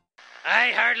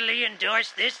I heartily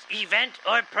endorse this event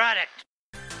or product.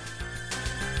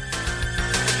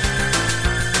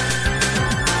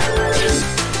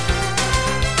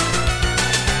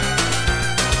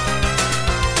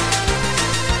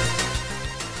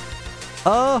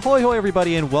 Ahoy, hoy,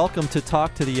 everybody, and welcome to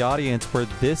Talk to the Audience, where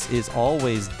this is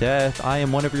always death. I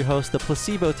am one of your hosts, the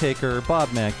placebo taker,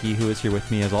 Bob Mackey, who is here with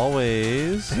me as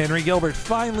always. Henry Gilbert,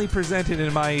 finally presented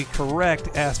in my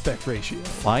correct aspect ratio.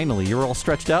 Finally, you were all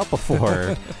stretched out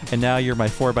before, and now you're my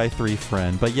 4x3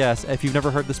 friend. But yes, if you've never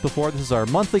heard this before, this is our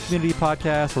monthly community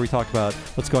podcast where we talk about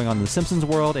what's going on in the Simpsons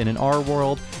world and in our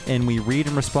world, and we read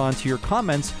and respond to your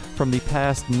comments from the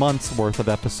past month's worth of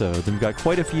episodes. And we've got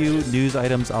quite a few news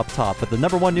items up top, but the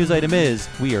number one news item is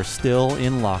we are still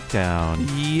in lockdown.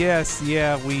 Yes,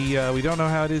 we don't know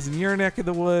how it is in your neck of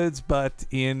the woods, but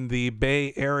in the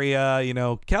Bay Area,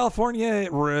 California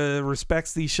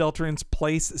respects the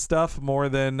shelter-in-place stuff more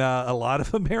than a lot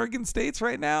of American states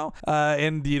right now.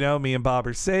 And me and Bob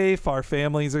are safe. Our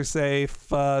families are safe.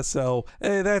 So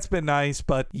that's been nice.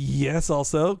 But yes,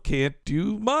 also can't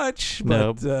do much.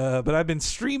 But, Nope. But I've been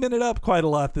streaming it up quite a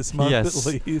lot this month, Yes.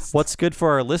 at least. What's good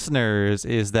for our listeners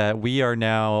is that we are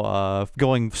now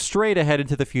going straight ahead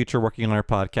into the future working on our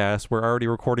podcast. We're already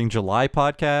recording July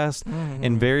podcast,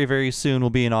 and very, very soon we'll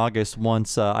be in August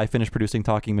once I finish producing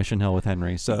Talking Mission Hill with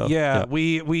Henry. So yeah.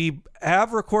 We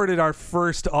have recorded our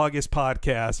first August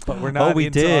podcast, but we're not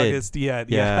into August yet.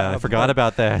 Yeah, I forgot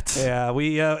about that. Yeah,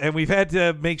 we've had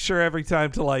to make sure every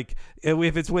time to,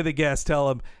 if it's with a guest, tell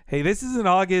them, hey, this is in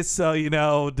August,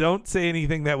 so don't say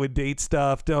anything that would date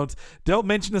stuff. Don't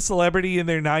mention a celebrity in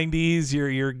their 90s.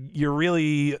 You're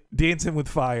really dancing with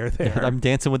fire there. I'm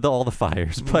dancing with all the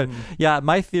fires. But yeah,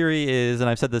 my theory is, and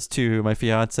I've said this to my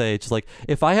fiance, just like,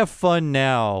 if I have fun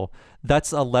now,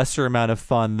 that's a lesser amount of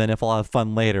fun than if I'll have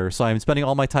fun later. So I'm spending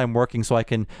all my time working so I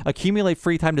can accumulate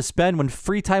free time to spend when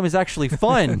free time is actually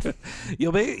fun.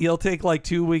 You'll take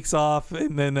 2 weeks off,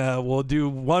 and then we'll do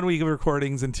 1 week of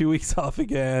recordings and 2 weeks off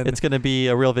again. It's going to be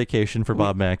a real vacation for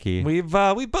Bob Mackey. We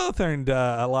both earned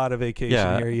a lot of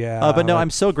vacation here. Yeah. But no, I'm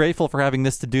so grateful for having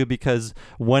this to do, because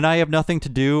when I have nothing to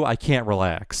do, I can't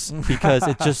relax because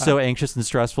it's just so anxious and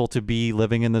stressful to be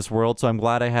living in this world. So I'm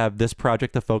glad I have this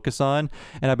project to focus on,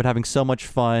 and I've been having so much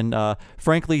fun,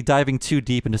 frankly, diving too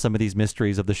deep into some of these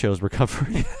mysteries of the shows we're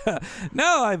covering.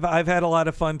 No, I've had a lot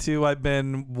of fun too. I've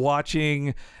been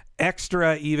watching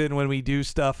extra even when we do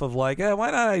stuff of why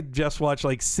not I just watch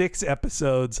 6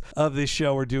 episodes of this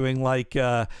show we're doing.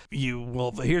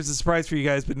 Here's a surprise for you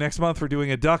guys, but next month we're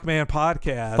doing a Duckman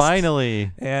podcast.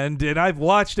 Finally. And I've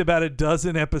watched about a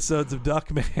dozen episodes of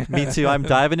Duckman. Me too. I'm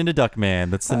diving into Duckman.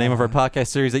 That's the name of our podcast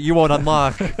series that you won't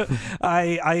unlock.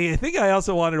 I think I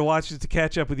also wanted to watch it to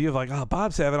catch up with you.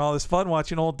 Bob's having all this fun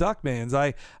watching old Duckmans.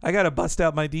 I got to bust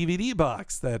out my DVD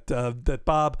box that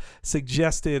Bob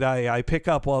suggested I pick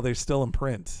up while they're still in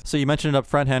print. So you mentioned it up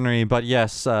front, Henry, but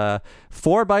yes,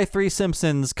 4x3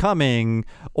 Simpsons coming,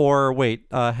 or wait,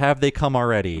 have they come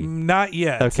already? Not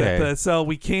yet. Okay. So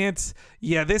we can't.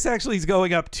 Yeah, this actually is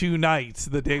going up tonight,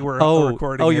 the day we're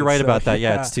recording. Oh, you're right so, about that.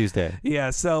 Yeah, it's Tuesday.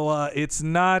 Yeah, so it's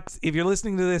not. If you're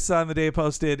listening to this on the day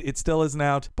posted, it still isn't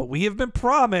out. But we have been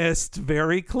promised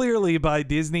very clearly by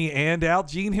Disney and Al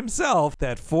Jean himself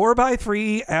that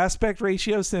 4x3 aspect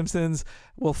ratio Simpsons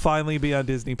will finally be on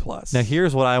Disney Plus. Now,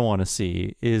 here's what I want to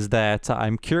see is that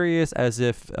I'm curious as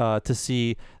if to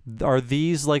see, are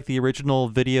these like the original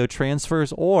video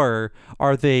transfers, or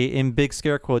are they, in big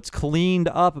scare quotes, cleaned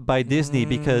up by Disney?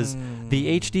 Because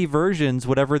the HD versions,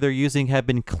 whatever they're using, have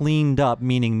been cleaned up,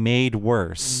 meaning made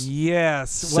worse.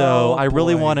 Yes. So I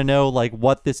really want to know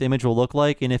what this image will look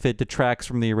like, and if it detracts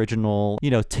from the original,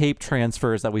 tape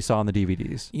transfers that we saw on the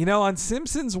DVDs. On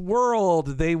Simpsons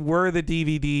World, they were the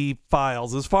DVD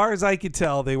files. As far as I could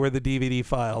tell, they were the DVD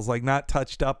files, not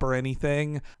touched up or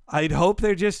anything. I'd hope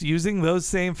they're just using those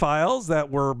same files that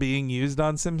were being used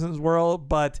on Simpsons World,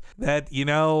 but that,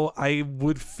 I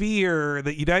would fear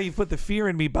that, you put the fear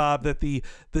in me, Bob, that the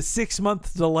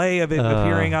 6-month delay of it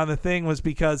appearing on the thing was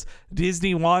because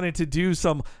Disney wanted to do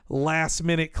some last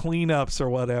minute cleanups or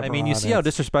whatever. I mean, you see how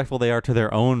disrespectful they are to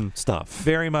their own stuff.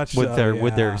 Very much with so,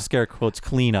 with their scare quotes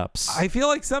cleanups. I feel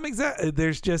like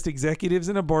there's just executives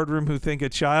in a boardroom who think a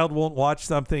child won't watch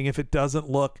something if it doesn't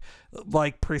look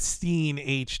like pristine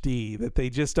HD, that they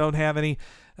just don't have any,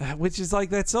 which is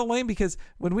that's so lame, because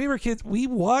when we were kids, we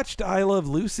watched I Love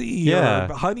Lucy or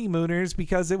Honeymooners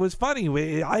because it was funny.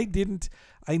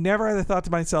 I never had the thought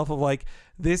to myself of like,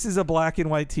 this is a black and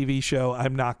white TV show.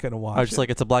 I'm not going to watch I was just it. like,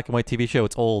 it's a black and white TV show.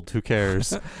 It's old. Who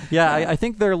cares? Yeah, I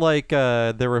think they're like,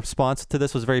 their response to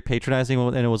this was very patronizing.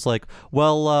 And it was like,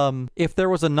 well, if there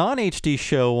was a non-HD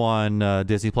show on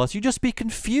Disney Plus, you'd just be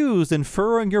confused and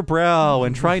furrowing your brow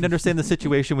and trying to understand the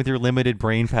situation with your limited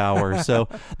brain power. So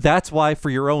that's why,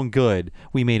 for your own good,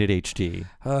 we made it HD.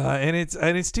 And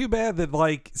it's too bad that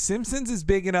like Simpsons is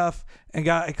big enough and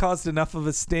it caused enough of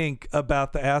a stink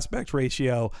about the aspect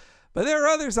ratio. But there are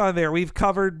others on there. We've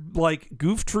covered like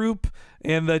Goof Troop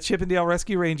and the Chippendale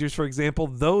Rescue Rangers, for example.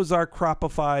 Those are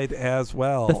cropified as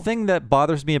well. The thing that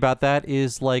bothers me about that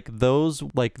is like those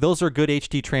are good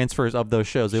HD transfers of those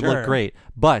shows. They look great,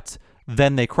 but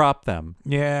then they crop them.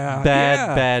 Yeah.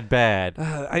 Bad.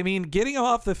 I mean, getting them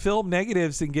off the film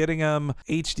negatives and getting them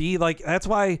HD, like that's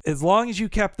why as long as you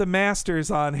kept the masters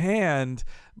on hand,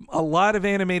 a lot of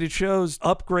animated shows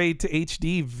upgrade to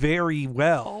HD very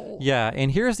well. Yeah,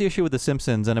 and here's the issue with The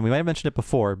Simpsons, and we might have mentioned it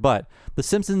before, but The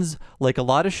Simpsons, like a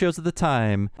lot of shows at the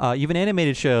time, even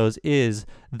animated shows, is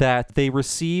that they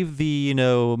receive the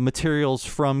materials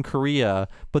from Korea,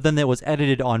 but then it was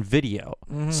edited on video.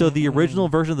 So the original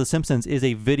version of The Simpsons is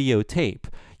a videotape.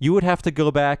 You would have to go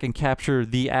back and capture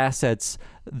the assets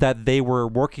that they were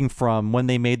working from when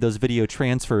they made those video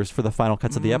transfers for the final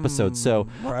cuts of the episode. So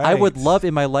I would love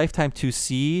in my lifetime to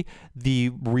see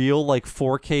the real like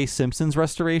 4K Simpsons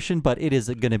restoration, but it is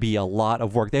going to be a lot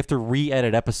of work. They have to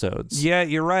re-edit episodes. Yeah,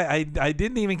 you're right. I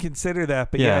didn't even consider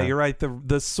that, but yeah, you're right.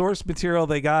 The source material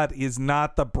they got is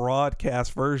not the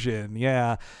broadcast version.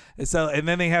 Yeah. So, and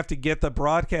then they have to get the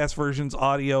broadcast version's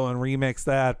audio and remix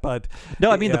that. But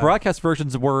no, I mean the broadcast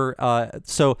versions were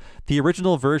so the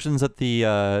original versions that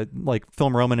the like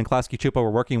Film Roman and Klasky Chupa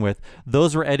were working with,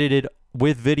 those were edited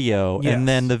with video, and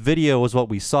then the video was what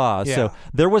we saw. So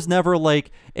there was never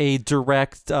like a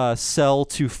direct cell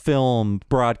to film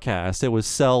broadcast. It was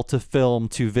cell to film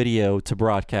to video to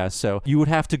broadcast. So you would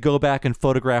have to go back and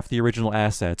photograph the original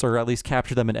assets, or at least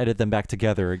capture them and edit them back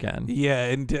together again. Yeah,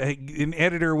 and an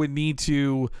editor would need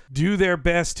to do their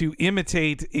best to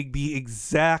imitate the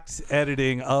exact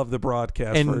editing of the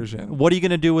broadcast version. What are you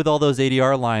going to do with all those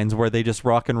ADR lines where they just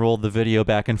rock and roll the video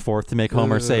back and forth to make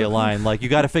Homer say a line? Like, you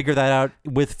got to figure that out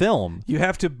with film. You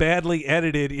have to badly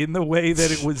edit it in the way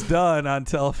that it was done on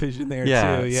television there too.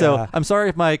 Yeah. So I'm sorry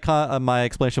if my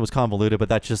explanation was convoluted, but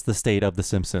that's just the state of The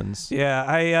Simpsons.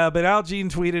 Yeah. But Al Jean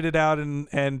tweeted it out,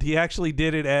 and he actually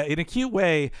did it in a cute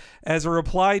way as a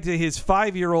reply to his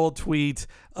 5-year-old tweet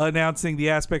announcing the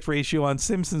aspect ratio on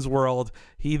Simpsons World.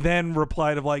 He then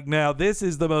replied of like, now this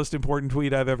is the most important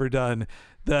tweet I've ever done.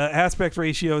 The aspect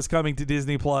ratio is coming to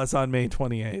Disney Plus on May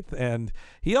 28th. And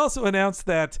he also announced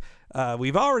that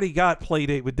we've already got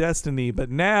Playdate with Destiny,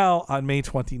 but now on May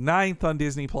 29th on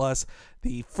Disney Plus,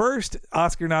 the first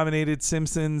Oscar-nominated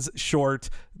Simpsons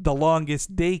short, The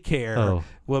Longest Daycare,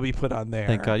 will be put on there.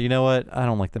 Thank God. You know what? I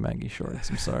don't like the Maggie shorts.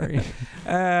 I'm sorry.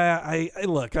 I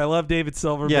love David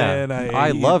Silverman. Yeah, I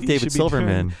love David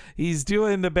Silverman. He's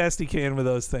doing the best he can with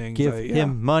those things. Give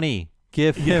him money.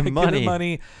 Give him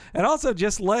money. And also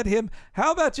just let him.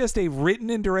 How about just a written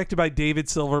and directed by David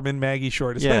Silverman Maggie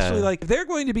short? Especially like if they're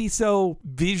going to be so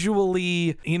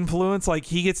visually influenced, like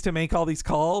he gets to make all these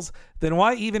calls, then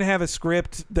why even have a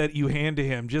script that you hand to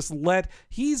him? Just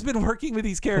he's been working with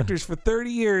these characters for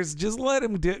 30 years. Just let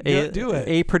him do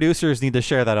it. Producers need to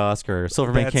share that Oscar.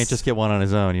 Silverman can't just get one on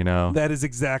his own, That is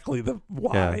exactly the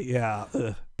why. Yeah.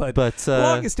 But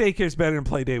Longest Daycare is better than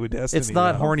Playdate with Destiny. It's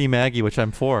not horny Maggie, which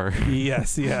I'm for.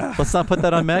 Yes, yeah. Let's not put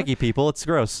that on Maggie, people. It's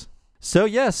gross. So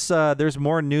yes, there's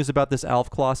more news about this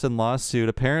Alf Clausen lawsuit.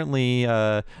 Apparently,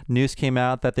 news came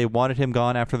out that they wanted him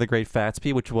gone after The Great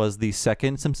Gatsby, which was the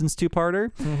second Simpsons two-parter,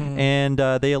 and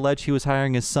they allege he was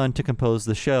hiring his son to compose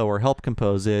the show or help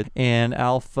compose it. And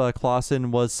Alf Clausen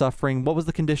was suffering. What was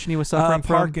the condition he was suffering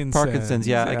from? Parkinson's.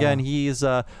 Yeah. Again, he's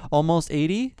almost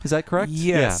 80. Is that correct?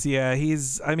 Yes. Yeah.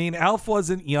 Alf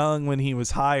wasn't young when he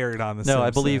was hired on the Simpsons. No, I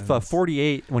believe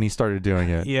 48 when he started doing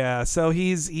it. Yeah. So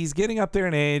he's getting up there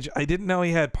in age. I didn't know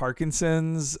he had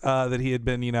Parkinson's, that he had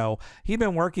been, he'd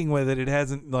been working with it. It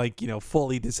hasn't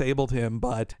fully disabled him,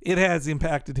 but it has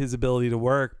impacted his ability to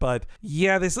work. But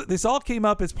yeah, this all came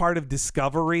up as part of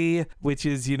Discovery, which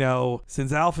is,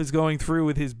 since Alf is going through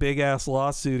with his big ass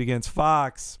lawsuit against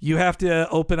Fox, you have to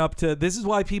open up to, this is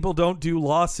why people don't do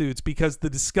lawsuits, because the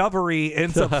Discovery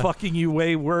ends up fucking you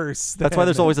way worse. That's why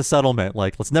there's always a settlement.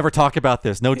 Like, let's never talk about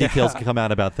this. No details can come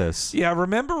out about this. Yeah.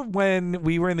 Remember when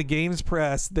we were in the games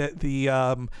press that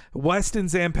Weston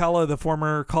Zampella, the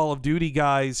former Call of Duty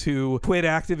guys who quit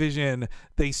Activision,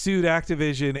 they sued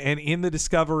Activision, and in the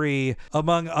discovery,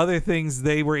 among other things,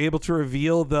 they were able to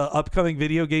reveal the upcoming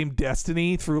video game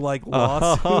Destiny through like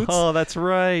lawsuits. Oh, that's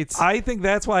right. I think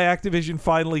that's why Activision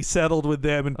finally settled with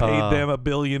them and paid them $1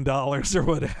 billion or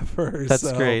whatever.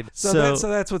 That's great. So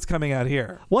that's what's coming out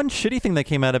here. One shitty thing that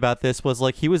came out about this was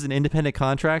like he was an independent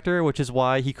contractor, which is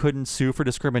why he couldn't sue for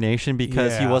discrimination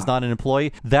because he was not an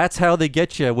employee. That's how they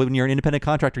get you when you're an independent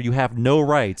contractor. You have no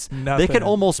rights. Nothing. They can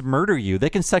almost murder you. They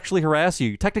can sexually harass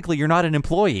you. Technically, you're not an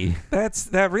employee.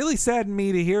 That really saddened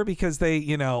me to hear because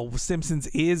Simpsons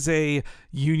is a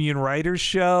union writers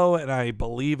show and I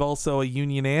believe also a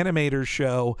union animators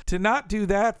show. To not do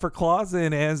that for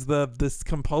Clausen as this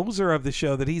composer of the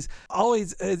show, that he's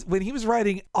always, when he was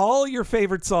writing all your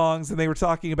favorite songs and they were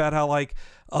talking about how like,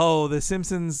 oh, The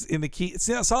Simpsons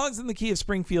Songs in the Key of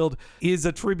Springfield is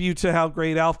a tribute to how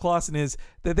great Alf Clausen is,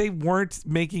 that they weren't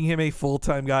making him a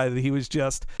full-time guy, that he was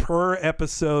just per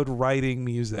episode writing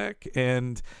music.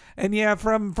 And yeah,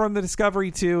 from the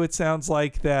Discovery too, it sounds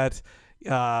like that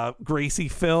Gracie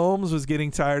Films was getting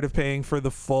tired of paying for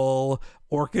the full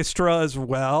orchestra as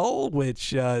well,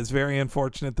 which is very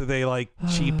unfortunate that they like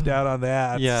cheaped out on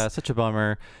that. Yeah, such a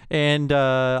bummer. And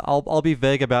I'll be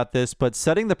vague about this, but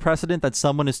setting the precedent that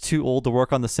someone is too old to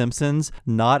work on The Simpsons,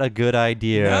 not a good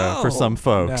idea for some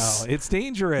folks. No, it's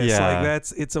dangerous. Yeah. Like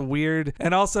it's a weird,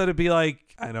 and also to be like,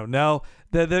 I don't know.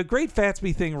 The Great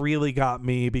Gatsby thing really got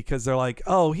me because they're like,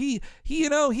 oh, he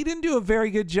didn't do a very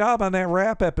good job on that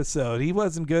rap episode. He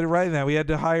wasn't good at writing that. We had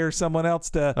to hire someone else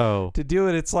to do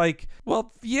it. It's like,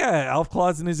 well, yeah, Alf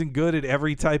Clausen isn't good at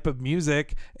every type of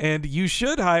music, and you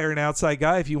should hire an outside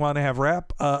guy if you want to have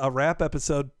a rap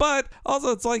episode. But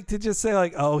also, it's like to just say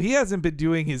like, oh, he hasn't been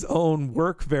doing his own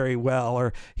work very well,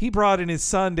 or he brought in his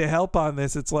son to help on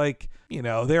this. It's like,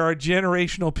 there are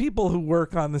generational people who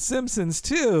work on The Simpsons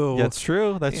too. That's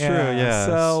true. That's true. Yeah.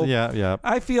 So yeah.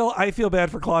 I feel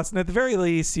bad for Clausen. At the very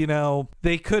least,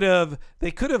 they could have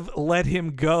let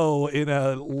him go in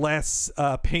a less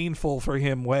painful for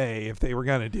him way if they were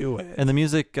gonna do it. And the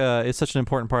music is such an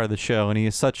important part of the show, and he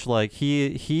is such like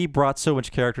he brought so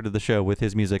much character to the show with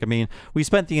his music. I mean, we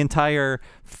spent the entire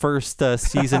first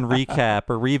season recap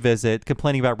or revisit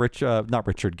complaining about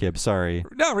Richard Gibb. Sorry.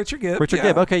 No, Richard Gibb. Richard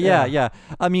Gibb. Okay, yeah.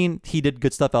 I mean, he did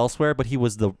good stuff elsewhere, but he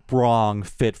was the wrong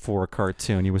fit for a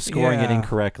cartoon. He was scoring it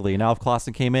incorrectly. And Alf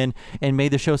Clausen came in and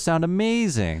made the show sound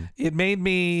amazing. It made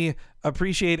me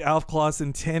appreciate Alf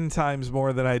Clausen 10 times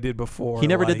more than I did before. He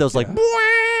never did those like...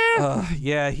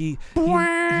 Yeah, he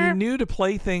knew to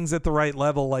play things at the right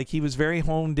level. Like, he was very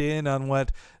honed in on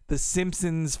what The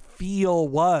Simpsons feel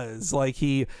was. Like,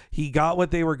 he got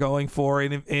what they were going for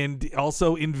and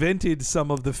also invented some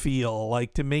of the feel,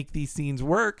 like, to make these scenes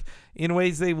work in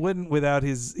ways they wouldn't without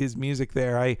his music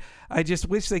there. I just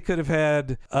wish they could have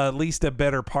had at least a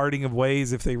better parting of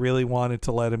ways if they really wanted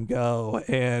to let him go.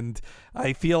 And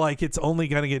I feel like it's only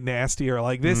going to get nastier.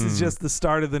 Like, this is just the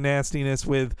start of the nastiness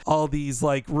with all these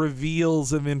like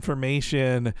reveals of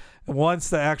information. Once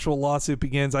the actual lawsuit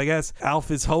begins, I guess Alf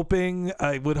is hoping,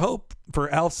 I would hope for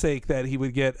Alf's sake, that he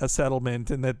would get a settlement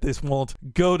and that this won't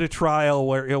go to trial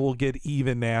where it will get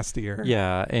even nastier.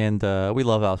 Yeah, and we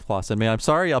love Alf Clausen. Man, I'm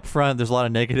sorry up front, there's a lot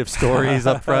of negative stories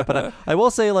up front, but I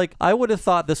will say, like, I would have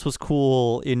thought this was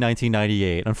cool in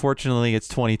 1998. Unfortunately, it's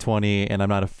 2020, and I'm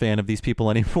not a fan of these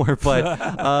people anymore, but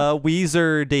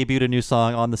Weezer debuted a new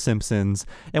song on The Simpsons,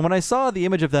 and when I saw the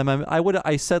image of them,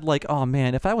 I said, like, oh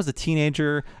man, if I was a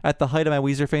teenager at the height of my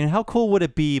Weezer fame, how cool would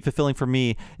it be fulfilling for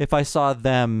me if I saw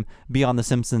them be on The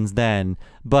Simpsons then?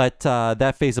 But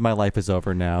that phase of my life is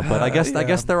over now. But I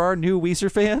guess there are new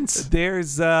Weezer fans.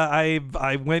 There's I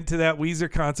went to that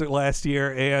Weezer concert last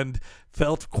year and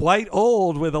felt quite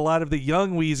old with a lot of the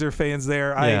young Weezer fans there.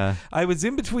 Yeah. I was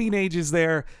in between ages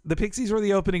there. The Pixies were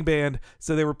the opening band,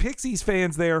 so there were Pixies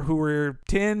fans there who were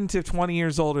 10 to 20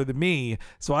 years older than me,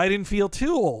 so I didn't feel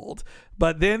too old.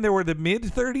 But then there were the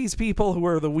mid-30s people who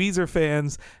were the Weezer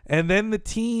fans, and then the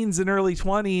teens and early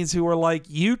 20s who were like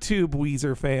YouTube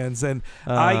Weezer fans. And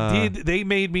they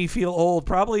made me feel old,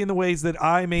 probably in the ways that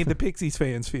I made the Pixies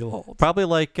fans feel old. Probably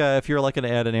like if you're like at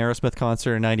an Aerosmith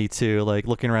concert in 92, like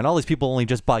looking around, all these people only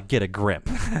just bought Get a Grip.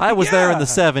 I was there in the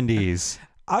 70s.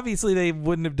 Obviously, they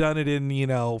wouldn't have done it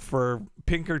in, for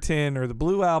Pinkerton or the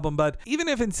Blue Album, but even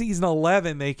if in season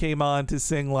 11 they came on to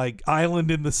sing like Island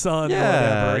in the Sun or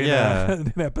whatever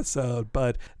in an episode.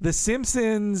 But The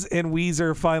Simpsons and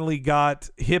Weezer finally got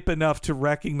hip enough to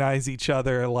recognize each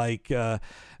other. Like,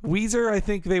 Weezer, I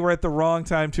think they were at the wrong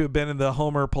time to have been in the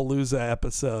Homer Palooza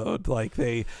episode. Like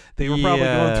they were probably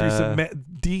going through some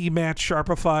Matt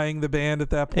Sharpifying the band at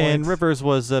that point. And Rivers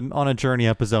was on a journey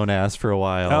up his own ass for a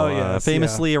while. Oh, yes,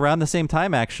 famously, around the same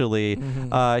time, actually,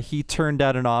 he turned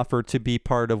down an offer to be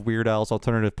part of Weird Al's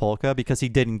Alternative Polka because he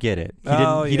didn't get it.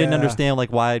 He didn't understand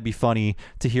like why it'd be funny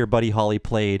to hear Buddy Holly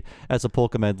played as a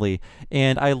polka medley.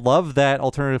 And I love that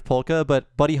Alternative Polka,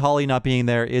 but Buddy Holly not being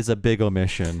there is a big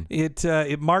omission.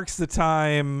 It marks the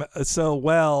time so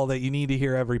well that you need to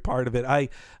hear every part of it.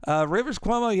 Rivers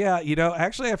Cuomo,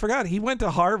 actually I forgot he went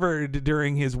to Harvard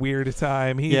during his weird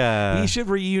time. He should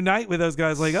reunite with those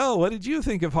guys. Like, oh, what did you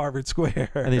think of Harvard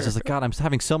Square? And he's just like, God, I'm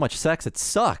having so much sex, it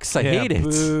sucks. I hate it.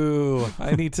 Boo.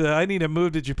 I need to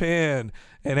move to Japan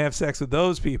and have sex with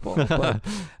those people. But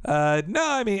no,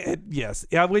 I mean, yes.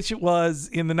 I wish it was.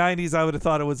 In the 90s, I would have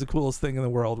thought it was the coolest thing in the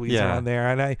world, Weezer on there.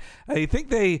 And I think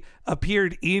they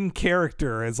appeared in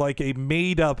character as like a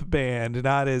made-up band,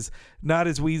 not as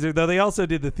Weezer, though they also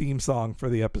did the theme song for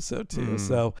the episode too.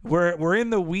 So we're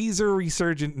in the Weezer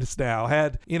resurgence now.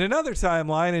 Had in another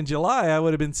timeline in July, I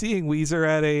would have been seeing Weezer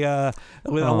at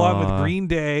along with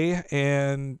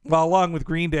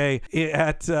Green Day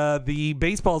at the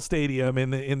baseball stadium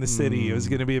in the city. It was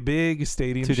going to be a big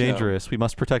stadium Too show. Dangerous. We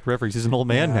must protect Rivers. He's an old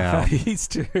man now. He's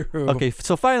true. Okay,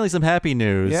 so finally some happy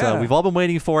news. Yeah. We've all been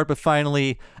waiting for it, but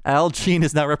finally Al Jean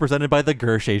is now represented by the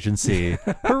Gersh Agency.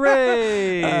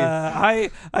 Hooray!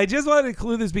 I just wanted to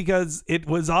include this because it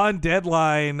was on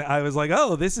Deadline. I was like,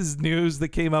 oh, this is news that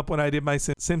came up when I did my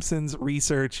Simpsons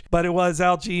research. But it was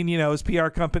Al Jean, his PR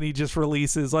company just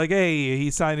releases like, hey,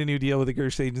 he signed a new deal with the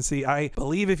Gersh Agency. I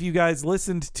believe if you guys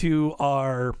listened to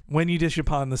our When You Dish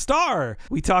Upon the Star,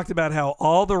 we talked about how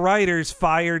all the writers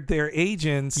fired their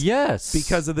agents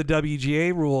because of the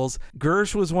WGA rules.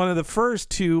 Gersh was one of the first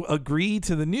to agree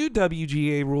to the new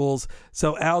WGA rules,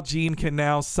 so Al Jean can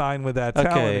now sign with that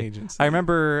talent agency. I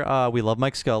remember we love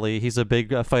Mike Scully. He's a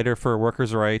big fighter for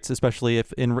workers' rights, especially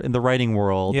if in the writing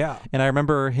world. Yeah. And I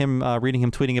remember him reading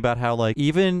him tweeting about how like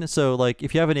even so like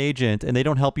if you have an agent and they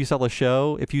don't help you sell a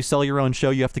show, if you sell your own show,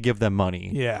 you have to give them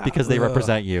money. Yeah. Because they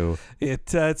represent you. It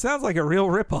sounds like a real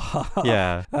ripoff.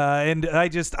 Yeah. And I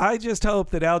just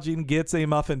hope that Al Jean gets a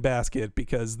muffin basket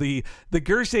because the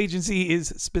Gersh Agency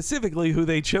is specifically who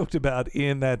they joked about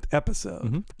in that episode.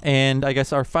 Mm-hmm. And I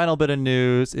guess our final bit of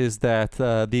news is that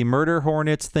the Murder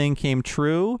Hornets thing came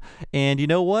true. And you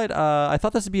know what? I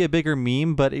thought this would be a bigger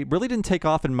meme, but it really didn't take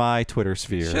off in my Twitter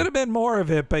sphere. Should have been more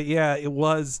of it, but yeah, it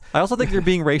was. I also think they're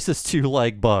being racist to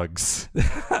like bugs.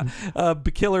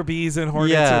 Killer bees and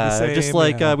hornets are the same. Just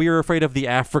like we were afraid of the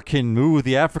African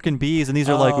bees, and these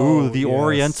are like, the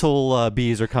Oriental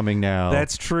bees are coming now.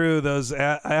 That's true. Those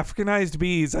Africanized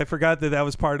bees. I forgot that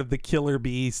was part of the killer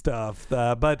bee stuff.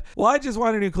 But I just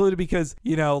wanted to include it because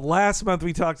last month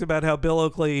we talked about how Bill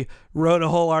Oakley wrote a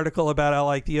whole article about how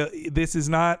like this is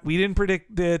not. We didn't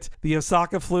predict it. The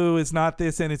Osaka flu is not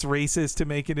this, and it's racist to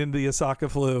make it into the Osaka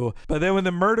flu. But then when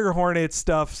the murder hornet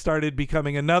stuff started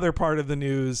becoming another part of the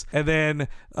news, and then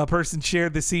a person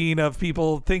shared the scene of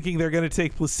people thinking they're going to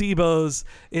take placebos,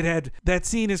 that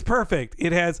scene is perfect.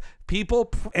 It has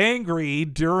people angry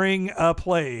during a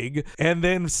plague and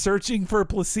then searching for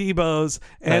placebos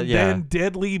and then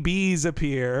deadly bees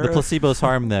appear. The placebos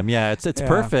harm them. Yeah, it's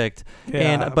perfect.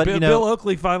 Yeah. But Bill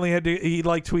Oakley finally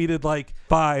tweeted like,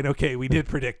 fine, okay, we did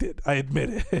predict it. I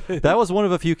admit it. That was one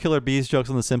of a few killer bees jokes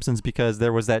on The Simpsons because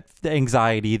there was the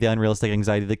unrealistic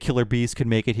anxiety that killer bees could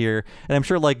make it here. And I'm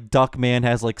sure like Duckman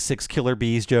has like 6 killer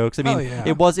bees jokes. I mean,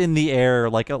 it was in the air,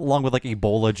 like along with like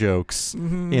Ebola jokes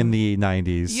in the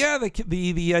 90s. Yeah,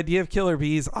 the idea of killer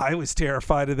bees, I was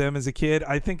terrified of them as a kid.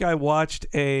 I think I watched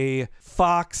a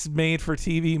Fox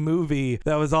made-for-TV movie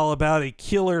that was all about a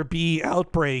killer bee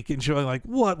outbreak and showing like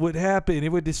what would happen.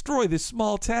 It would destroy this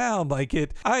small town. But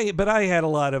I had a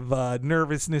lot of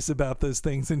nervousness about those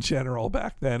things in general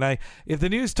back then. If the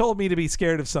news told me to be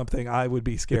scared of something, I would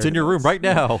be scared. It's in your room right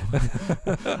now.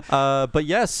 But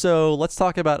yes, so let's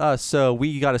talk about us. So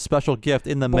we got a special gift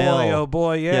in the mail. Oh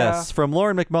boy, yeah. Yes, from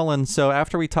Lauren McMullen. So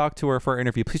after we talked to her for our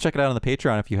interview, please check it out on the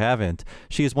Patreon if you haven't.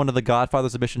 She is one of the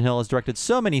godfathers of Mission Hill, has directed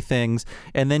so many things,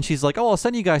 and then she's like, I'll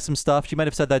send you guys some stuff. She might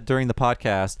have said that during the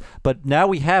podcast, but now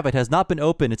we have it. Has not been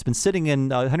open. It's been sitting in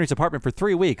Henry's apartment for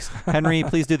 3 weeks. Henry,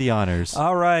 please do the honors.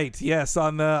 All right. Yes,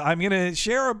 I'm gonna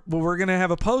share. We're gonna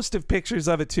have a post of pictures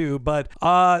of it too, but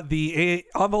the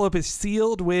envelope is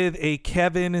sealed with a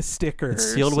Kevin sticker.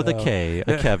 It's sealed with a K,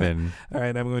 a Kevin. All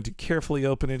right, I'm going to carefully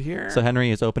open it here. So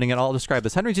Henry is opening it. I'll describe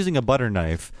this. Henry's using a butter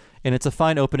knife and it's a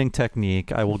fine opening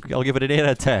technique. I'll give it an 8 out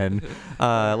of 10.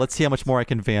 Let's see how much more I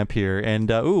can vamp here. And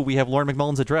we have Lauren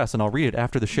McMullen's address, and I'll read it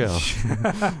after the show.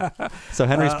 So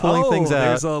Henry's pulling things out.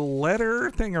 There's a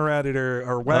letter thing around it,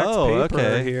 or wax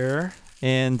paper here.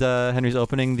 And Henry's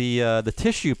opening the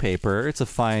tissue paper. It's a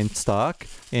fine stock,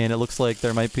 and it looks like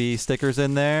there might be stickers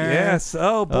in there. Yes.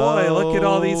 Oh, boy. Look at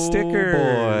all these stickers.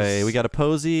 Boy. We got a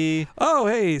Posey. Oh,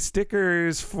 hey,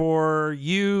 stickers for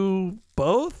you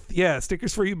both? Yeah,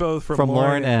 stickers for you both from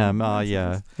Lauren M.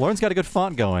 Yeah. Lauren's got a good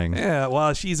font going. Yeah,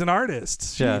 well, she's an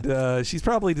artist. She's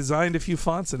probably designed a few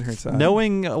fonts in her time.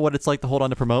 Knowing what it's like to hold on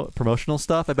to promotional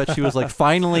stuff, I bet she was like,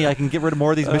 finally, I can get rid of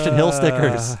more of these Mission Hill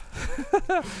stickers.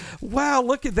 Wow,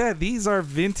 look at that. These are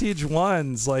vintage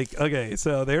ones. Like, okay,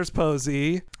 so there's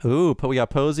Posey. Ooh, we got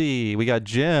Posey. We got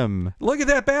Jim. Look at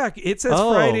that back. It says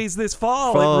Fridays this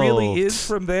fall. It really is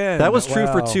from then. That was true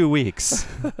for 2 weeks.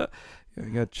 We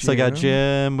got Jim. So I got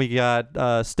Jim, we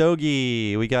got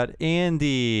Stogie, we got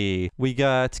Andy, we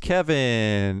got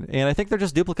Kevin, and I think they're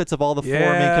just duplicates of all the 4 main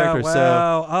characters.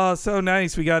 Wow. So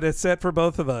nice. We got a set for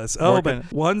both of us.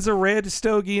 But one's a red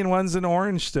Stogie and one's an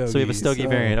orange Stogie. So we have a Stogie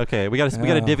variant. Okay, we got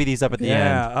to divvy these up at the end.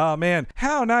 Yeah. Oh man,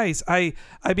 how nice. I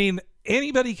mean,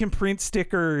 anybody can print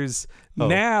stickers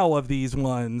now of these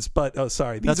ones, but these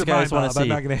are mine, Bob. I'm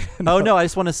not gonna. No, I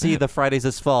just want to see the Fridays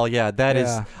this fall. Yeah, that is.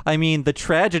 I mean, the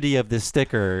tragedy of this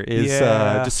sticker is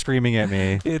just screaming at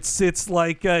me. It's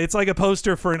like a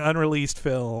poster for an unreleased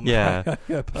film. Yeah.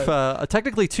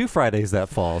 Technically 2 Fridays that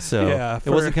fall, so it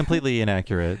wasn't completely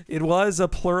inaccurate. It was a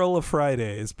plural of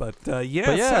Fridays, but yes.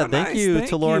 But yeah, so thank you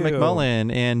to Lauren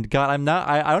McMullen. And God,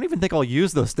 I don't even think I'll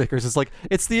use those stickers. It's like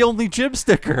it's the only Jim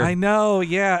sticker. I know.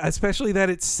 Yeah, especially that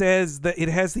it says that it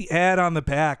has the ad on the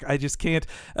back. I just can't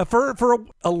for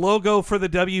a logo for the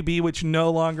WB, which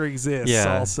no longer exists.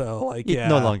 Yeah. Also, it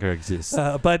no longer exists.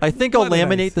 But I think I'll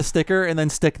laminate the sticker and then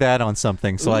stick that on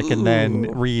something so I can then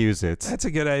reuse it. That's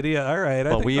a good idea. All right.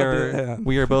 But we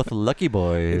are both lucky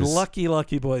boys.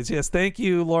 Lucky boys. Yes. Thank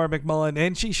you, Laura McMullen.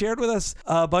 And she shared with us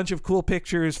a bunch of cool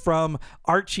pictures from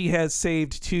art she has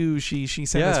saved too. She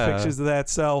sent us pictures of that.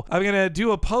 So I'm gonna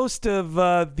do a post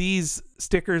of these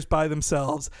stickers by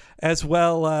themselves as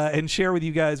well, and share with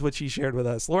you guys what she shared with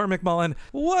us. Laura McMullen,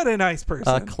 what a nice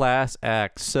person. Class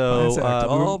act. So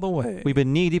all the way. We've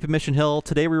been knee deep in Mission Hill.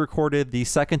 Today we recorded the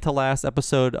second to last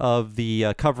episode of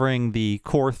the covering the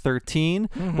Core 13.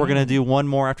 Mm-hmm. We're gonna do one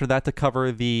more after that to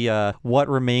cover the what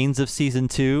remains of season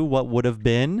 2, what would have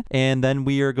been, and then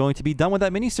we are going to be done with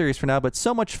that miniseries for now. But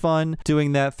so much fun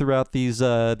doing that throughout these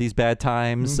bad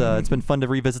times. Mm-hmm. It's been fun to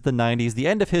revisit the 90s, the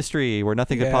end of history where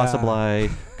nothing could possibly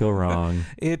go wrong.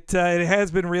 It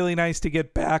has been really nice to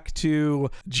get back to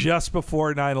just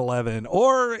before 9/11,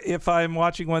 or if I'm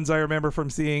watching ones I remember from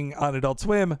seeing on Adult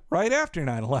Swim right after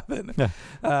 9/11.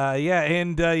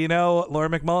 And Laura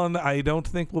McMullen, I don't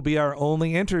think will be our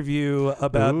only interview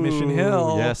about Mission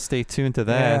Hill. Yes, stay tuned to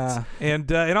that. Yeah.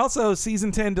 And also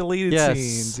season 10 deleted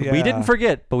scenes. Yeah. We didn't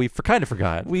forget, but we kind of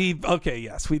forgot. We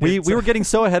did. We were getting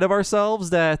so ahead of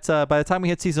ourselves that by the time we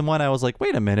hit season 1, I was like,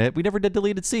 wait a minute, we never did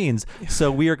deleted scenes.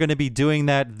 So we are going to be doing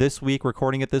that this week,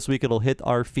 recording it this week. It'll hit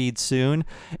our feed soon.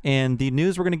 And the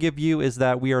news we're going to give you is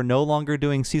that we are no longer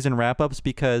doing season wrap-ups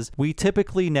because we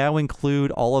typically now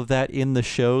include all of that in the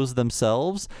shows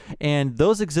themselves. And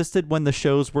those existed when the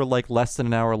shows were like less than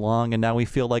an hour long, and now we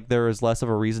feel like there is less of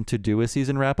a reason to do a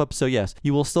season wrap-up. So yes,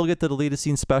 you will still get the deleted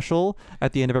scene special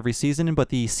at the end of every season, but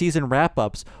the season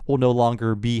wrap-ups will no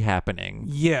longer be happening.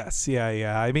 Yes,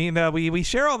 yeah. I mean, we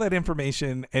share all that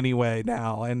information anyway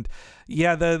now, and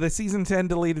the season 10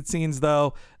 deleted scenes,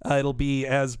 though, it'll be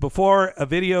as before, a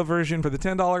video version for the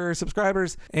 $10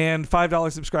 subscribers, and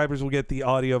 $5 subscribers will get the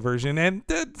audio version, and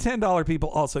the $10 people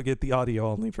also get the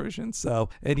audio-only version. So,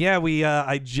 and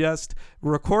I just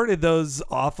recorded those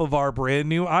off of our brand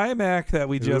new iMac that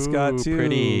we just got to.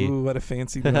 Pretty. Ooh, what a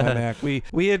fancy new iMac.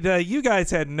 We had, you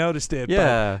guys hadn't noticed it,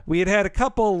 but we had a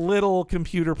couple little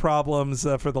computer problems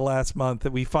for the last month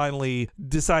that we finally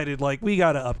decided, we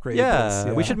got to upgrade this.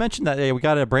 Yeah, we should mention that. We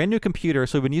got a brand new computer,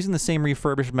 so we've been using the same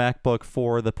refurbished MacBook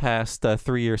for the past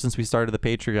 3 years since we started the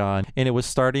Patreon, and it was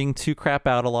starting to crap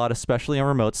out a lot, especially on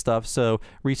remote stuff. So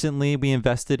recently we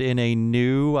invested in a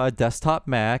new desktop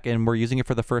Mac, and we're using it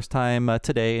for the first time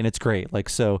today, and it's great.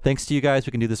 So thanks to you guys,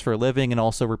 we can do this for a living and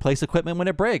also replace equipment when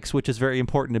it breaks, which is very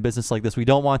important in a business like this. We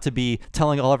don't want to be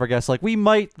telling all of our guests, we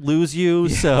might lose you,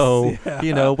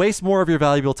 waste more of your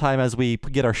valuable time as we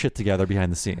get our shit together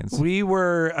behind the scenes.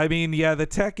 The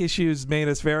tech issues issues made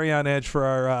us very on edge for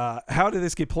our How Did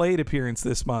This Get Played appearance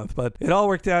this month, but it all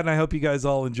worked out, and I hope you guys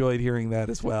all enjoyed hearing that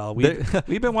as well.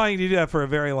 We've been wanting to do that for a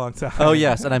very long time. Oh,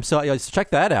 yes, and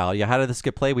check that out. Yeah, How Did This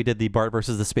Get Played? We did the Bart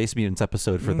versus the Space Mutants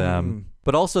episode for them.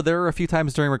 But also, there were a few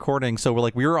times during recording, so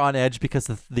we were on edge because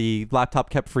the laptop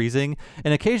kept freezing,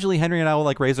 and occasionally Henry and I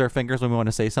will raise our fingers when we want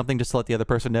to say something just to let the other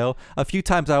person know. A few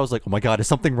times I was like, oh my God, is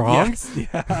something wrong? Yes,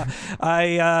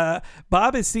 yeah.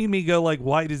 Bob has seen me go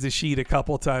white as a sheet a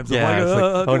couple times.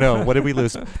 Yeah, oh no, what did we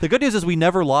lose? The good news is we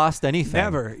never lost anything.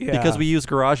 Never, yeah. Because we use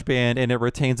GarageBand and it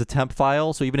retains a temp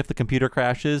file, so even if the computer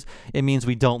crashes, it means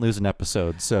we don't lose an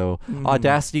episode. So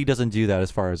Audacity doesn't do that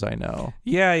as far as I know.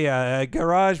 Yeah.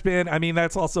 GarageBand, I mean,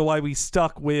 that's also why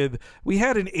we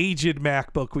had an aged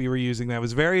MacBook we were using that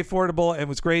was very affordable and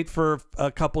was great for a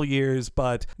couple years,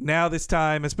 but now this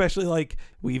time, especially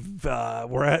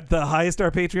we're at the highest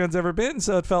our Patreon's ever been,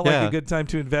 so it felt like a good time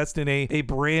to invest in a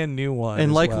brand new one.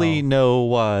 And likely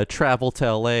no travel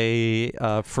to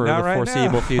LA for Not the right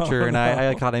foreseeable now. future. And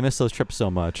I miss those trips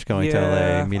so much, going to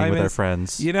LA and meeting with our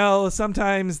friends.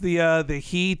 Sometimes the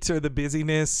heat or the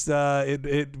busyness,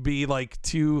 it'd be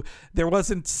there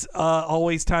wasn't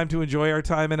always time to enjoy our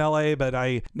time in LA, but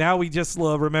now we just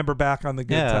remember back on the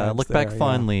good times. Look back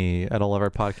fondly at all of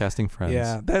our podcasting friends.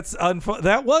 Yeah,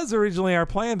 that was originally our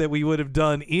plan, that we would have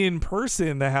done in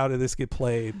person the How Did This Get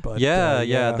Played. But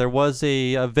there was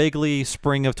a vaguely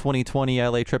spring of 2020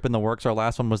 LA trip in the works. Our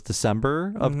last one was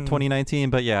December of 2019,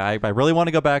 but I really want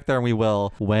to go back there, and we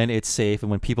will when it's safe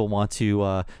and when people want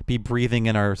to be breathing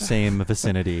in our same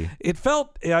vicinity. It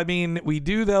felt, we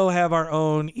do though have our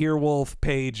own Earwolf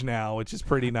page now, which is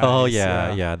pretty nice. Oh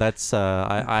yeah. That's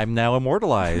I'm now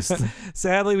immortalized.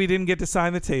 Sadly, we didn't get to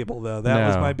sign the table though. That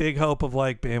was my big hope of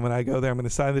man, when I go there, I'm going to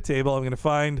sign the table. I'm going to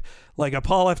find a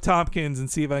Paul F. Tompkins and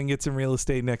see if I can get some real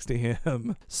estate next to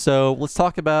him. So let's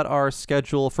talk about our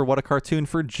schedule for What a Cartoon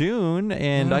for June,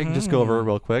 and I can just go over it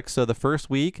real quick. So the first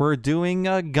week, we're doing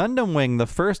Gundam Wing, the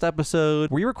first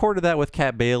episode. We recorded that with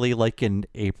Kat Bailey in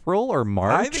April or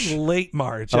March? I think late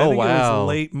March. Oh, I think wow. It was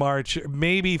late March,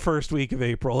 maybe first week of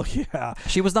April. Yeah.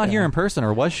 She was not here in person,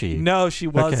 or was she? No, she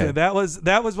wasn't. Okay. That was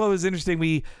what was interesting.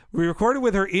 We recorded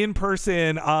with her in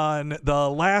person on the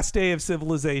last day of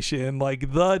Civilization,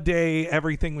 the day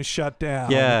everything was shut down.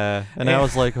 Yeah, and I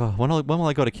was like, when will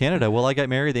I go to Canada? Will I get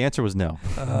married? The answer was no.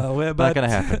 Not going to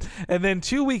happen. And then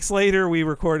 2 weeks later, we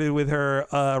recorded with her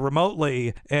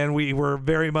remotely, and we were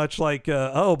very much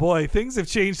oh boy, things have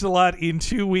changed a lot in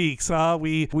 2 weeks, huh?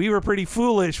 We were pretty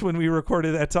foolish when we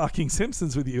recorded that Talking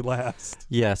Simpsons with you last.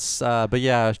 Yes, but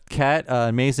yeah, Kat,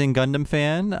 amazing Gundam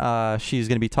fan. She's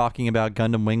going to be talking about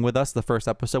Gundam Wing with us, the first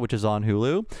episode, which is on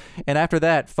Hulu. And after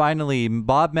that, finally,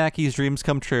 Bob Mackey's dreams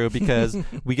come true, because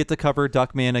we get to cover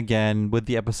Duckman again with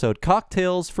the episode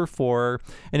Cocktails for 4.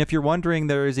 And if you're wondering,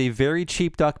 there is a very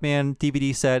cheap Duckman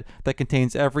DVD set that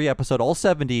contains every episode, all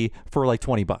 70, for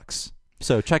 $20.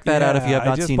 So check that out if you have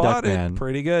not seen Duckman.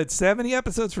 Pretty good. 70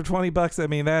 episodes for $20. I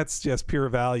mean, that's just pure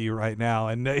value right now.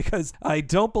 And because I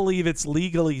don't believe it's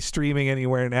legally streaming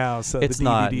anywhere now, so it's the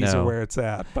DVDs are where it's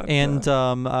at. But, and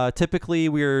typically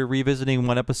we're revisiting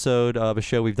one episode of a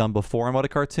show we've done before on What a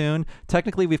Cartoon.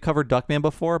 Technically, we've covered Duckman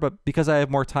before, but because I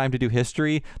have more time to do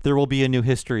history, there will be a new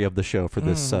history of the show for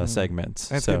this segment.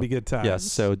 That's going to be good times. Yes.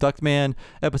 So Duckman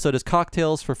episode is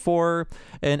Cocktails for 4.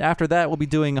 And after that, we'll be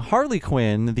doing Harley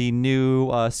Quinn, the new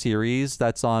series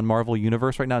that's on Marvel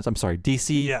Universe right now. I'm sorry,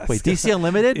 DC. Yes. Wait, DC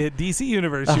Unlimited? DC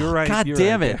Universe. You're right. God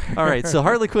damn it. All right. So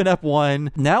Harley Quinn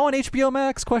F1 now on HBO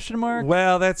Max? ?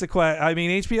 Well, that's a question. I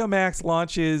mean, HBO Max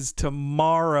launches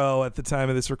tomorrow at the time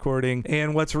of this recording,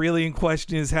 and what's really in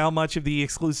question is how much of the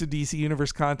exclusive DC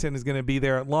Universe content is going to be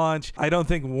there at launch. I don't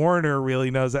think Warner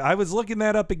really knows that. I was looking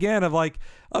that up again of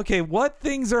okay, what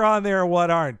things are on there and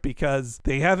what aren't, because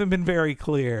they haven't been very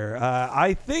clear.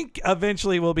 I think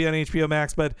eventually we'll be on HBO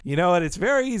Max, but you know what? It's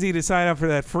very easy to sign up for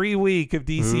that free week of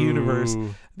DC Universe.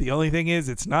 The only thing is,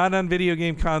 it's not on video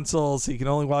game consoles, so you can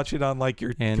only watch it on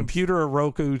your computer or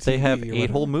Roku TV. They have 8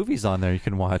 whole movies on there you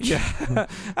can watch. Yeah,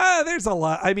 there's a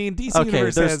lot. I mean, DC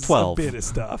Universe has 12. a bit of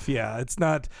stuff. Yeah, it's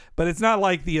not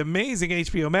like the amazing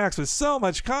HBO Max with so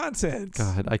much content.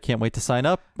 God, I can't wait to sign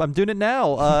up. I'm doing it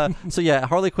now. So yeah,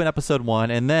 Harley Quinn episode 1,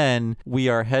 and then we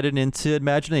are headed into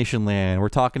Imagination Land. We're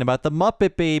talking about the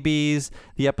Muppet Babies.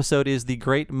 The episode is The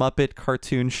Great Muppet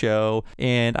Cartoon Show,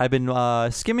 and I've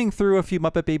been skimming through a few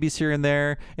Muppet Muppet Babies here and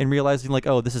there and realizing like,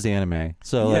 oh, this is anime.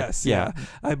 So yes, yeah.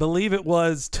 I believe it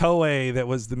was Toei that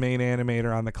was the main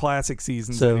animator on the classic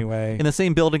seasons anyway. In the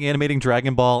same building, animating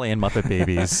Dragon Ball and Muppet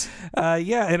Babies.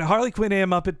 Yeah, and Harley Quinn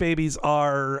and Muppet Babies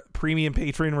are premium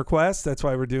Patreon requests. That's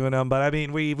why we're doing them. But I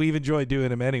mean, we've enjoyed doing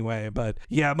them anyway. But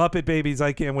yeah, Muppet Babies,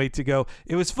 I can't wait to go.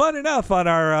 It was fun enough on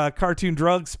our cartoon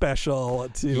drug special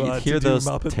to hear to those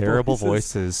do Muppet terrible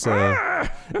voices. So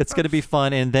it's going to be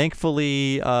fun. And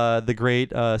thankfully, the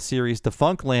great series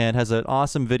Defunctland has an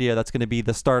awesome video that's going to be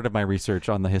the start of my research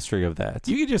on the history of that.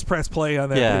 You can just press play on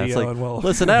that it's video like, and we'll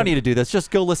listen, I don't need to do this.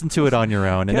 Just go listen to it on your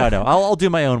own. And no, I'll do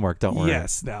my own work. Don't worry.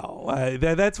 Yes, no.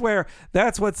 That's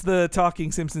what's the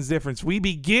Talking Simpsons difference. We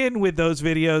begin with those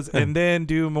videos and then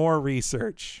do more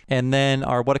research. And then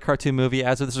our What a Cartoon Movie,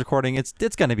 as of this recording,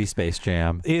 it's going to be Space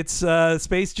Jam. It's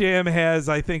Space Jam has,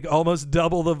 I think, almost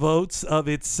double the votes of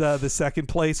its the second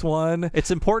place one.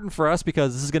 It's important for us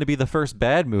because this is going to be the first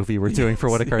bad movie we're doing for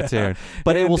What a Cartoon.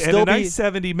 But it will still and a be nice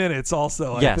 70 minutes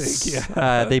also, yes. I think.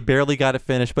 Yeah. They barely got it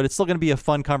finished, but it's still going to be a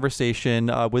fun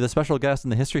conversation with a special guest in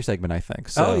the history segment, I think.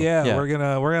 So, we're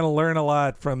gonna learn a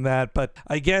lot from that. But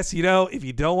I guess, if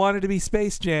you don't want it to be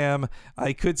Space Jam,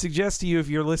 I could suggest to you, if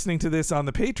you're listening to this on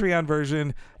the Patreon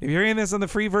version, if you're hearing this on the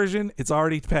free version, it's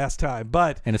already past time.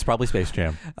 And it's probably Space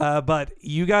Jam. But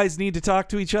you guys need to talk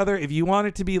to each other. If you want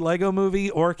it to be Lego Movie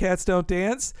or Cats Don't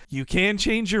Dance, you can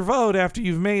change your vote after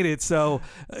you've made it. So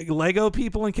Lego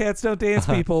people and Cats Don't Dance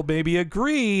people maybe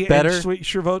agree and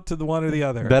switch your vote to the one or the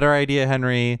other. Better idea,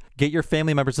 Henry. Get your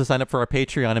family members to sign up for our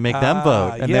Patreon and make them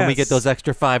vote. And then we get those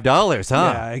extra $5, huh?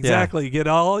 Yeah, exactly. Get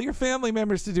all your family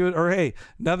members to do it. Or, hey,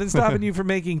 nothing's stopping you from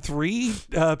making 3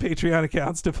 Patreon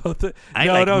accounts to vote.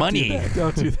 Don't money. Do that.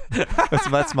 Don't do that.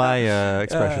 that's my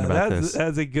expression about this.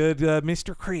 That's a good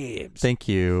Mr. Krabs. Thank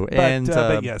you.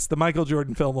 But yes, the Michael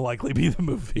Jordan film will likely be the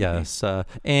movie. Yes.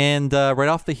 And right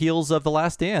off the heels of The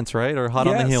Last Dance, right? Or hot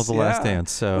on the heels of The Last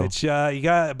Dance. So. Which you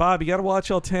got to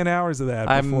watch all 10 hours of that.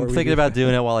 I'm thinking about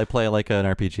doing it while I play like an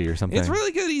RPG or something. It's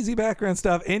really good, easy background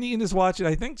stuff. And you can just watch it,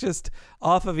 I think, just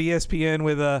off of ESPN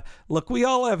with look, we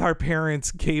all have our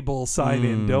parents' cable sign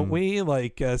in, don't we?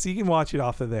 So you can watch it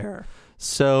off of there.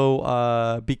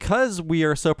 So because we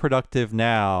are so productive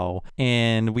now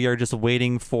and we are just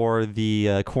waiting for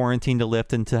the quarantine to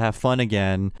lift and to have fun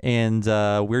again, and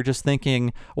we're just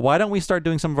thinking, why don't we start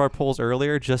doing some of our polls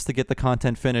earlier just to get the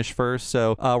content finished first?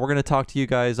 So we're going to talk to you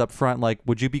guys up front, like,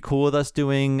 would you be cool with us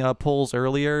doing polls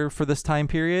earlier for this time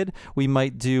period? We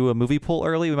might do a movie poll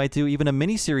early. We might do even a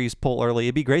miniseries poll early.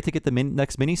 It'd be great to get the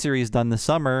next miniseries done this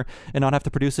summer and not have to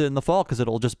produce it in the fall because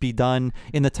it'll just be done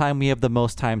in the time we have the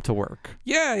most time to work.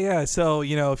 Yeah. So,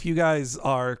 if you guys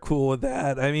are cool with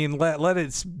that, I mean, let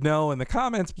it know in the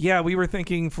comments. Yeah, we were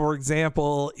thinking, for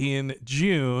example, in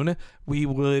June, we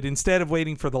would, instead of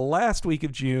waiting for the last week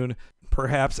of June,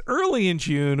 perhaps early in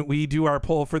June, we do our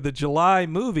poll for the July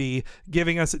movie,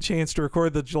 giving us a chance to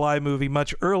record the July movie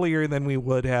much earlier than we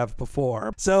would have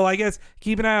before. So I guess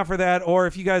keep an eye out for that. Or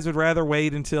if you guys would rather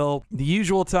wait until the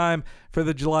usual time for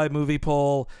the July movie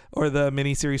poll or the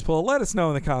miniseries poll, let us know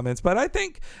in the comments. But I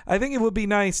think it would be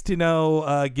nice to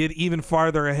know, get even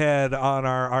farther ahead on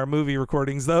our movie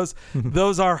recordings.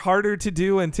 Those are harder to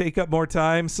do and take up more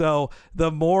time. So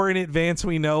the more in advance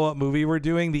we know what movie we're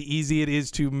doing, the easier it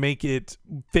is to make it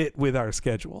fit with our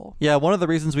schedule. Yeah, one of the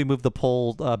reasons we moved the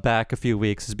poll back a few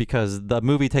weeks is because the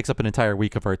movie takes up an entire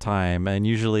week of our time, and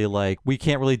usually we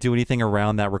can't really do anything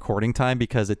around that recording time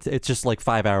because it's just like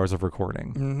 5 hours of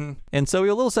recording. Mm-hmm. And so we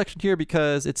have a little section here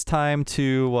because it's time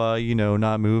to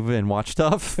not move and watch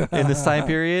stuff in this time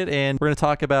period, and we're going to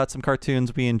talk about some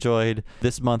cartoons we enjoyed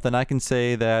this month. And I can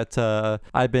say that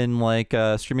I've been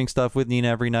streaming stuff with Nina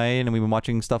every night, and we've been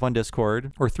watching stuff on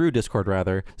Discord, or through Discord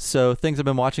rather. So things I've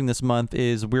been watching this month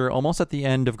is we're almost at the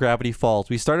end of Gravity Falls.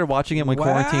 We started watching it when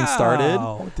quarantine started.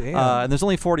 Damn. And there's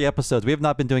only 40 episodes. We have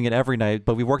not been doing it every night,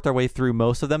 but we worked our way through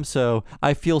most of them. So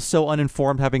I feel so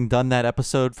uninformed having done that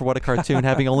episode for What a Cartoon,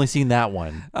 having only seen that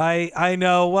one. I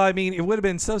know. Well, I mean, it would have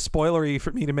been so spoilery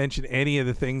for me to mention any of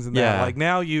the things in that. Yeah. Like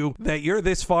now that you're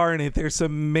this far in it, there's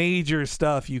some major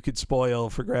stuff you could spoil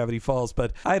for Gravity Falls,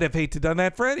 but I'd have hate to done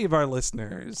that for any of our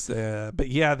listeners. But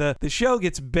yeah, the show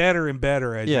gets better and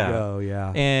better as you go.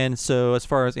 Yeah. And so as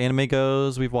far as anime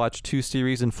goes, we've watched 2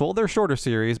 series in full. They're shorter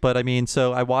series, but I mean,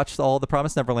 so I watched all the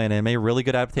Promised Neverland anime, really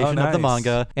good adaptation of the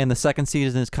manga, and the second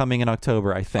season is coming in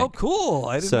October, I think. Oh, cool.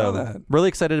 I didn't know that. Really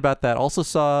excited about that. Also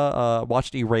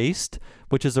watched Erased,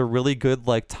 which is a really good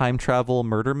like time travel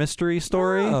murder mystery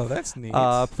story. Oh, that's neat.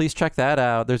 Please check that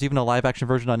out. There's even a live action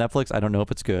version on Netflix. I don't know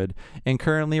if it's good. And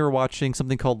currently we're watching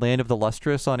something called Land of the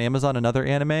Lustrous on Amazon, another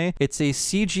anime. It's a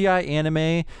CGI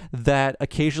anime that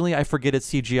occasionally I forget it's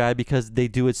CGI because they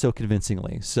do it so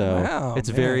convincingly. So Wow, it's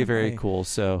man. very, very cool.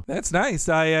 So That's nice.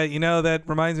 That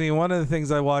reminds me of one of the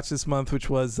things I watched this month, which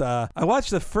was I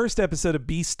watched the first episode of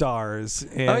Beastars.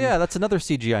 oh yeah, that's another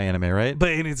CGI anime, right?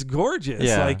 And it's gorgeous.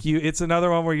 Yeah. It's another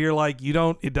one where you're like,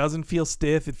 it doesn't feel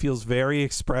stiff. It feels very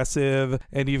expressive,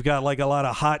 and you've got like a lot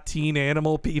of hot teen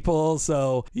animal people.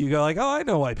 So you go like, oh, I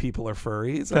know why people are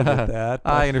furries. I get that.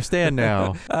 I understand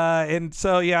now. And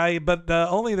so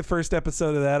only the first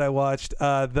episode of that I watched.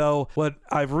 Though what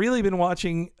I've really been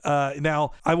watching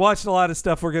now, I watched a lot of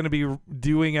stuff we're going to be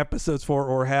doing episodes for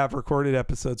or have recorded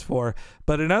episodes for.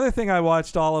 But another thing I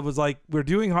watched all of was like, we're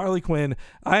doing Harley Quinn.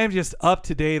 I am just up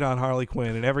to date on Harley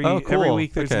Quinn, and every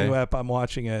week there's a new ep. I'm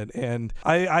watching it, and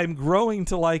I'm growing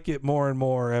to like it more and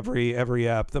more every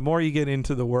ep. The more you get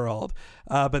into the world.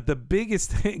 But the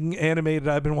biggest thing animated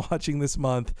I've been watching this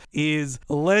month is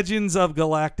Legends of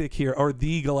Galactic Hero, or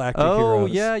The Galactic Heroes.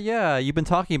 Oh yeah. You've been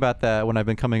talking about that when I've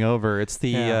been coming over. It's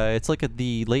the it's like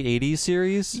the late '80s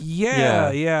series.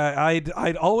 Yeah.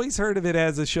 I'd always heard of it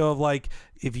as a show of like,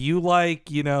 if you like,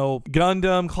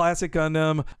 Gundam, classic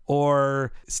Gundam,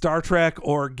 or Star Trek,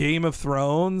 or Game of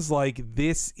Thrones, like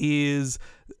this is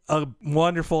a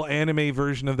wonderful anime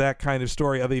version of that kind of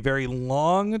story, of a very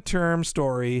long-term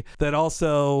story that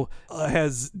also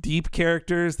has deep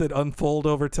characters that unfold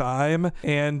over time.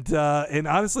 And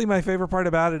honestly, my favorite part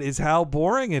about it is how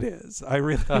boring it is. I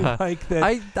really like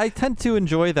that. I tend to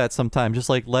enjoy that sometimes. Just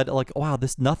like wow,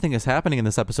 nothing is happening in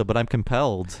this episode, but I'm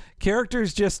compelled.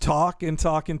 Characters just talk and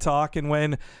talk and talk, and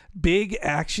when big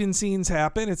action scenes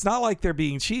happen, it's not like they're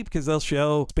being cheap, because they'll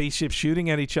show spaceships shooting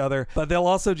at each other, but they'll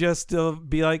also just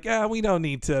be like, we don't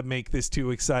need to make this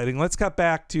too exciting. Let's cut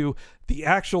back to the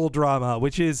actual drama,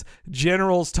 which is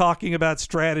generals talking about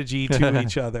strategy to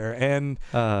each other, and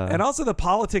also the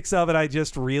politics of it. I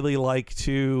just really like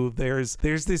too. There's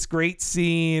this great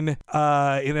scene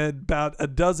in about a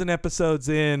dozen episodes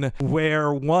in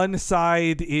where one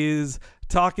side is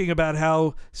talking about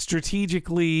how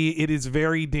strategically it is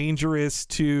very dangerous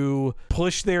to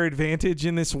push their advantage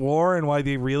in this war, and why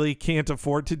they really can't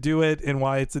afford to do it, and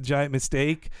why it's a giant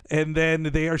mistake. And then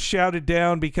they are shouted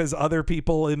down because other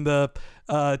people in the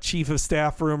chief of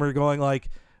staff room are going like,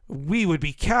 we would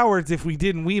be cowards if we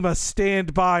didn't. We must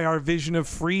stand by our vision of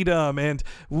freedom. And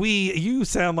you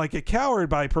sound like a coward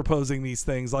by proposing these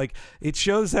things. Like, it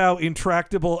shows how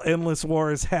intractable endless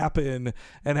wars happen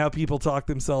and how people talk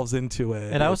themselves into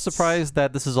it. And I was surprised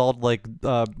that this is all like,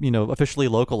 officially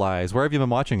localized. Where have you been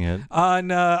watching it?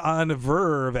 On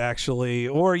Verve, actually.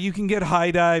 Or you can get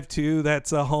High Dive too.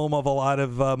 That's a home of a lot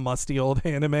of musty old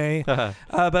anime.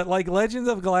 But like Legends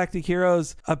of Galactic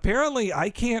Heroes, apparently I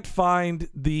can't find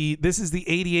this is the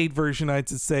 88 version, I'd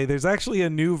say. There's actually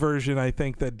a new version, I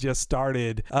think, that just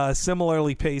started,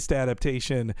 similarly paced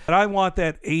adaptation. But I want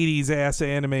that 80s ass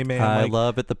anime, man. I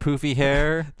love it. The poofy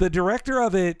hair. The director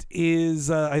of it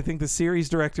is, I think the series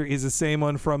director is the same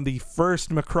one from the first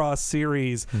Macross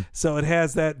series. So it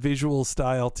has that visual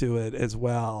style to it as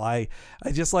well. I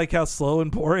just like how slow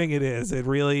and boring it is. It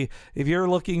really, if you're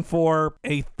looking for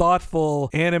a thoughtful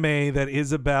anime that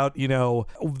is about,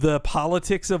 the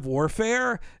politics of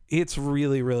warfare, it's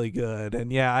really, really good.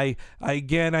 And yeah,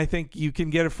 I think you can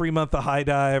get a free month of High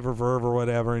Dive or Verve or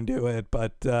whatever and do it.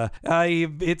 But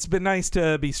it's been nice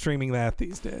to be streaming that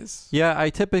these days. Yeah,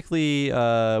 we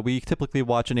typically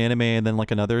watch an anime and then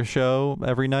like another show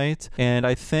every night. And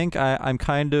I think I'm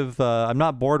kind of, I'm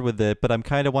not bored with it, but I'm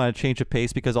kind of want to change the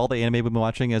pace, because all the anime we've been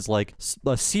watching is like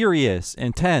serious,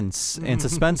 intense, and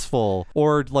suspenseful,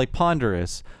 or like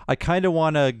ponderous. I kind of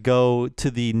want to go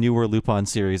to the newer Lupin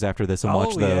series after this and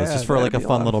watch those, just for like a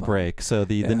fun little break. So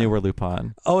the newer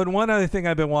Lupin. Oh, and one other thing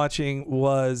I've been watching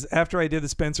was, after I did the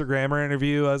Spencer Grammer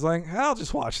interview, I was like, I'll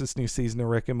just watch this new season of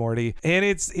Rick and Morty. And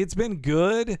it's been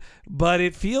good, but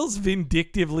it feels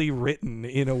vindictively written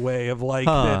in a way of like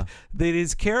that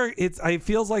is it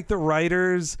feels like the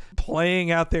writers playing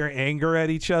out their anger at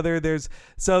each other. There's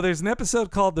an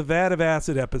episode called the Vat of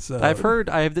Acid episode. I've heard,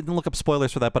 I didn't look up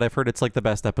spoilers for that, but I've heard it's like the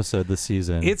best episode this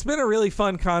season. It's been a really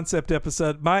fun concept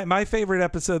episode. My favorite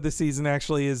episode this season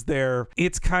actually is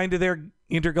it's kind of their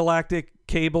intergalactic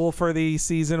cable for the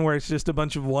season, where it's just a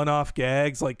bunch of one-off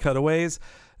gags, like cutaways.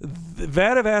 The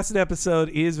Vat of Acid episode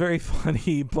is very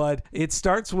funny, but it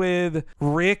starts with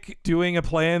Rick doing a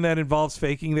plan that involves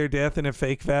faking their death in a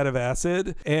fake vat of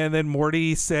acid, and then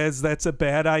Morty says that's a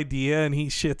bad idea and he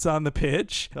shits on the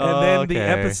pitch. And then the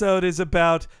episode is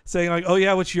about saying like, oh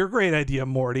yeah, what's your great idea,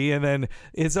 Morty? And then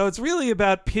so it's really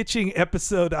about pitching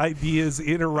episode ideas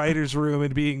in a writer's room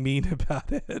and being mean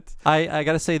about it. I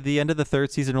gotta say, the end of the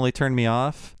third season really turned me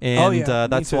off, and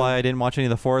that's why I didn't watch any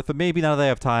of the fourth, but maybe now that I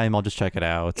have time, I'll just check it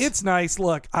out. It's nice.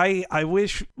 Look, I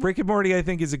wish Rick and Morty, I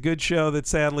think, is a good show that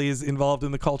sadly is involved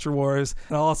in the culture wars.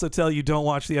 And I'll also tell you, don't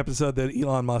watch the episode that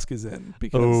Elon Musk is in.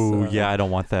 Because, I don't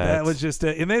want that. That was just,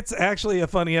 and it's actually a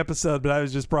funny episode, but I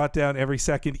was just brought down every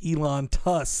second Elon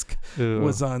Tusk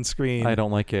was on screen. I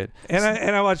don't like it. And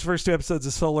I watched the first 2 episodes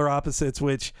of Solar Opposites,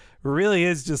 which really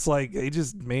is just like, they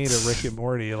just made a Rick and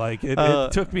Morty. Like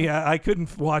it took me, I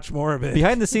couldn't watch more of it.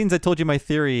 Behind the scenes, I told you my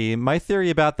theory. My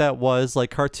theory about that was like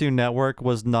Cartoon Network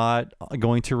was not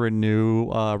going to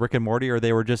renew Rick and Morty, or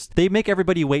they make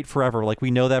everybody wait forever. Like we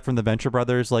know that from the Venture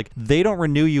Brothers. Like they don't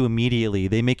renew you immediately.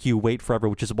 They make you wait forever,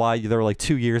 which is why there are like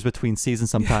 2 years between seasons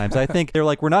sometimes. I think they're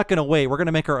like, we're not going to wait. We're going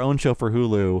to make our own show for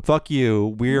Hulu. Fuck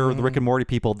you. We're the Rick and Morty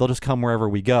people. They'll just come wherever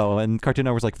we go. And Cartoon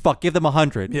Network's like, fuck, give them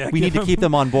 100. Yeah, we need to keep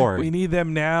them on board. We need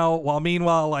them now. While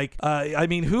meanwhile, like,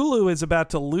 Hulu is about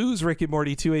to lose Rick and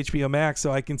Morty to HBO Max,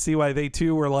 so I can see why they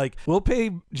too were like, we'll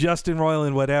pay Justin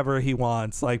Roiland whatever he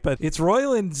wants. Like, but it's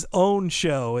Roiland's own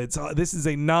show. This is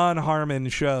a non-Harmon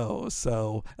show,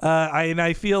 so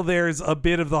I feel there's a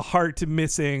bit of the heart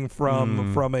missing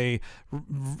from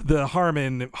the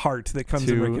Harmon heart that comes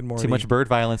in Rick and Morty. Too much bird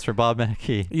violence for Bob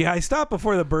Mackey. Yeah, I stopped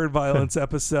before the bird violence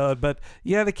episode, but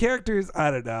yeah, the characters,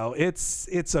 I don't know. It's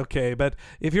okay, but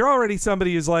if you're already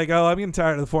somebody who's like, oh, I'm getting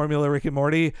tired of the formula Rick and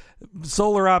Morty,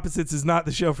 Solar Opposites is not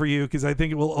the show for you, because I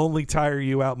think it will only tire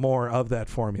you out more of that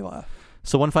formula.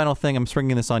 So one final thing, I'm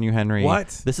springing this on you, Henry.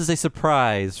 What? This is a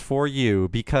surprise for you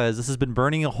because this has been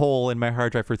burning a hole in my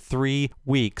hard drive for 3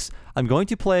 weeks. I'm going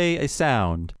to play a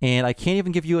sound, and I can't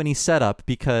even give you any setup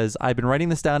because I've been writing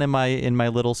this down in my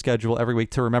little schedule every week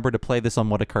to remember to play this on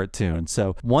What a Cartoon.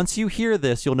 So once you hear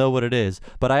this, you'll know what it is.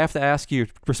 But I have to ask you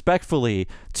respectfully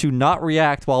to not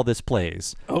react while this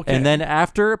plays. Okay. And then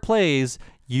after it plays,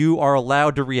 you are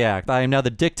allowed to react. I am now the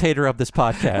dictator of this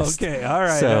podcast. Okay, all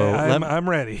right. So I'm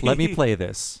ready. Let me play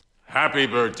this. Happy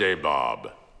birthday,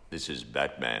 Bob. This is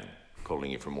Batman, calling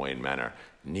you from Wayne Manor.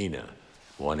 Nina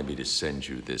wanted me to send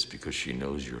you this because she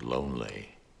knows you're lonely,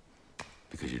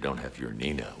 because you don't have your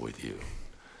Nina with you.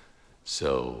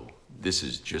 So this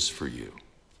is just for you,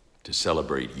 to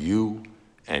celebrate you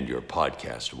and your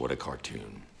podcast, What a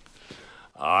Cartoon.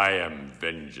 I am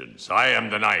vengeance. I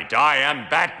am the night. I am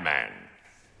Batman.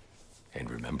 And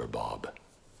remember, Bob,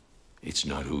 it's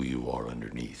not who you are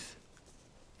underneath.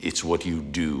 It's what you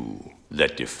do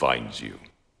that defines you.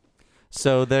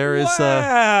 So there is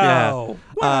Wow.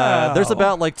 There's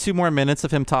about like 2 more minutes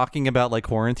of him talking about like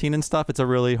quarantine and stuff. It's a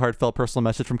really heartfelt personal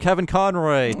message from Kevin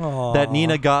Conroy that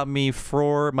Nina got me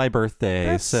for my birthday.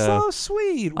 That's so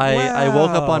sweet. I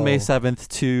woke up on May 7th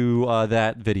to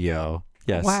that video.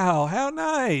 Yes. Wow, how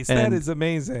nice. And that is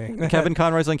amazing. Kevin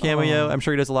Conroy's on Cameo. I'm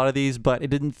sure he does a lot of these, but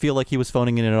it didn't feel like he was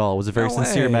phoning in at all. It was a very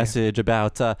sincere message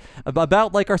about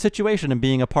like our situation and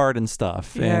being apart and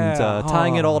stuff, and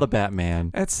tying it all to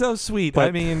Batman. That's so sweet. But,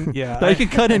 I mean, yeah. Now you can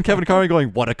cut in Kevin Conroy going,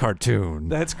 "What a cartoon."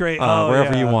 That's great.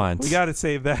 Wherever you want. We got to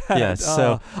save that. Yes.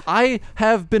 So I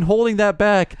have been holding that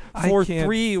back for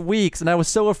 3 weeks, and I was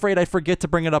so afraid I'd forget to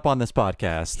bring it up on this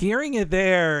podcast. Hearing it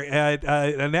there,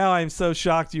 and now I'm so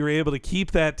shocked you were able to keep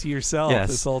that to yourself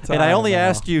this whole time. And I only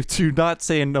asked you to not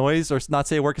say a noise or not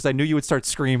say a word because I knew you would start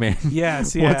screaming.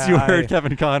 Yes, once you heard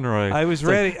Kevin Conroy. I was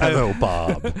ready. Like, hello,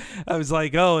 Bob. I was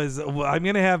like, I'm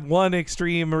going to have one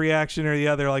extreme reaction or the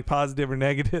other, like positive or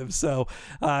negative. So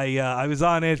I was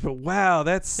on edge, but wow,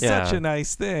 that's such a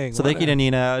nice thing. So thank you to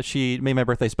Nina. She made my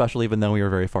birthday special even though we were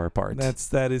very far apart.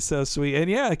 That is so sweet.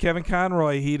 And yeah, Kevin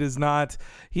Conroy, he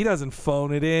doesn't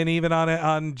phone it in even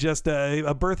on just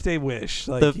a birthday wish.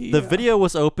 Like the video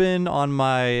was open on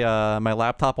my my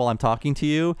laptop while I'm talking to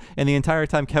you, and the entire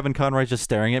time Kevin Conroy's just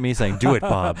staring at me saying, "Do it,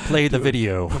 Bob. Play the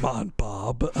video. Come on,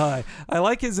 Bob." I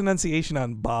like his enunciation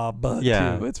on Bob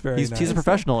too. It's very nice. He's a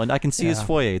professional, and I can see his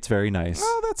foyer. It's very nice.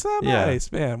 Oh, that's so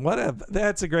nice, man.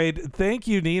 That's a great. Thank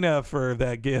you, Nina, for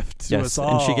that gift to us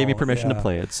all. And she gave me permission to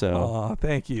play it. So,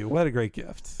 thank you. What a great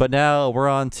gift. But now we're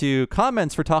on to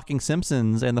comments for Talking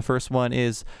Simpsons, and the first one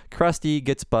is Krusty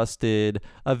Gets Busted,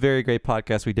 a very great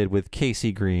podcast we did with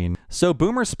Casey Green. So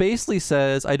Boomer Spacely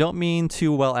says, I don't mean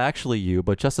to, well, actually you,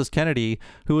 but Justice Kennedy,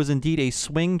 who is indeed a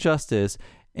swing justice,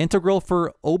 integral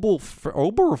for Oberfelge.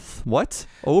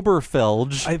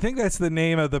 I think that's the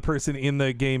name of the person in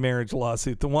the gay marriage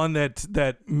lawsuit, the one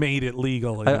that made it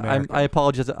legal in America. I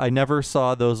apologize. I never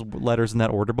saw those letters in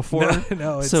that order before.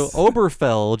 No, so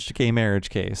Oberfelge gay marriage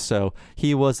case. So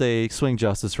he was a swing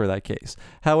justice for that case.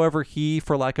 However, he,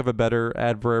 for lack of a better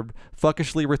adverb,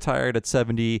 fuckishly retired at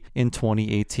 70 in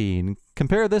 2018.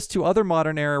 Compare this to other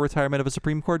modern era retirement of a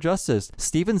Supreme Court justice.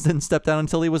 Stevens didn't step down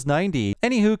until he was 90.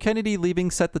 Anywho, Kennedy leaving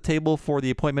set the table for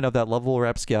the appointment of that level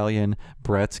rapscallion,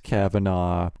 Brett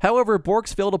Kavanaugh. However,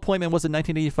 Bork's failed appointment was in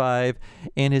 1985,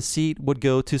 and his seat would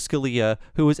go to Scalia,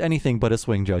 who is anything but a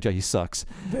swing judge. Yeah, he sucks.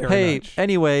 Very much.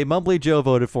 Anyway, Mumbly Joe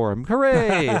voted for him.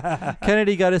 Hooray!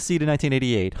 Kennedy got a seat in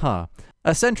 1988. Huh.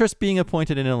 A centrist being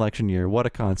appointed in an election year. What a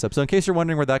concept. So in case you're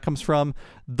wondering where that comes from,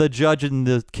 the judge in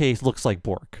the case looks like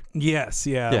Bork. Yes,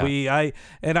 yeah. I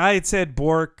had said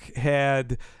Bork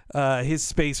had his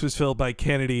space was filled by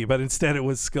Kennedy, but instead it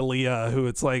was Scalia, who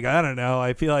it's like, I don't know.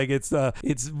 I feel like it's out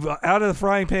of the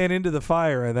frying pan into the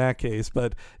fire in that case.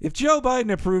 But if Joe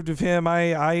Biden approved of him,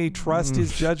 I trust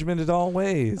his judgment in all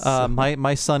ways.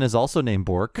 My son is also named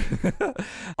Bork.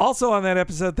 Also on that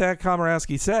episode, Thad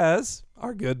Komorowski says,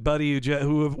 our good buddy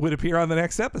who would appear on the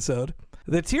next episode,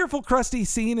 the tearful Krusty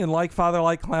scene in Like Father,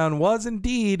 Like Clown was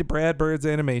indeed Brad Bird's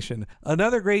animation.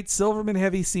 Another great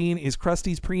Silverman-heavy scene is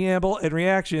Krusty's preamble and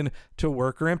reaction to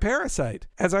Worker and Parasite.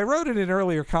 As I wrote in an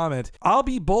earlier comment, I'll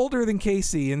be bolder than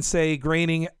KC and say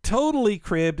Groening totally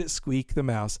cribbed Squeak the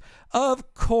Mouse.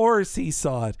 Of course he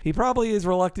saw it. He probably is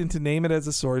reluctant to name it as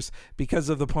a source because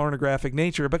of the pornographic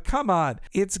nature, but come on.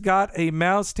 It's got a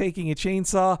mouse taking a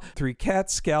chainsaw through a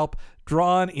cat's scalp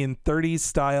drawn in 30s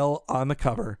style on the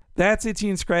cover. That's Itchy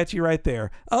and Scratchy right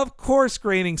there. Of course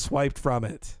Groening swiped from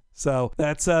it. So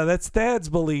that's Thad's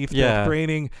belief that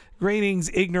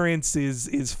Groening's ignorance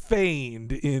is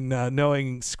feigned in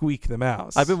knowing Squeak the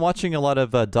Mouse. I've been watching a lot of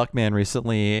Duckman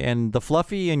recently, and the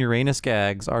Fluffy and Uranus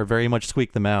gags are very much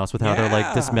Squeak the Mouse with how they're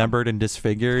like dismembered and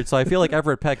disfigured. So I feel like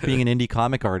Everett Peck, being an indie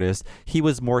comic artist, he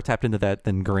was more tapped into that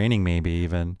than Groening maybe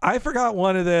even. I forgot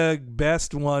one of the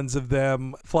best ones of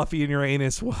them, Fluffy and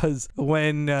Uranus, was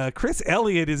when Chris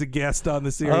Elliott is a guest on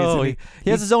the series. Oh, he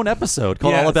has his own episode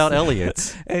called All About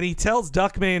Elliott. And he tells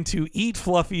Duckman to eat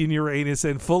Fluffy and Uranus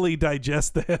and fully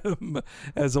digest them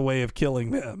as a way of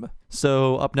killing them.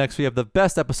 So up next we have the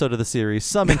best episode of the series,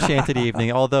 Some Enchanted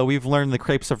Evening, although we've learned the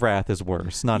Crepes of Wrath is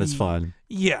worse, not as fun.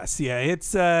 Yes, yeah,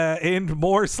 it's and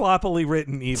more sloppily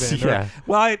written even. Yeah.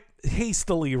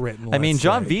 Hastily written. I mean,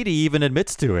 John Vitti even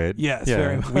admits to it. Yes,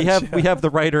 very much. We have the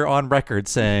writer on record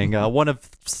saying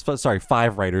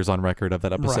 5 writers on record of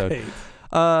that episode. Right.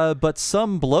 But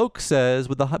some bloke says,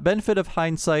 with the benefit of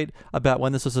hindsight about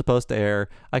when this was supposed to air,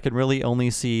 I can really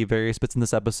only see various bits in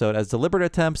this episode as deliberate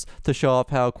attempts to show off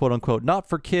how, quote unquote, not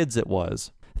for kids it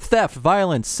was. Theft,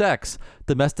 violence, sex,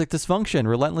 domestic dysfunction,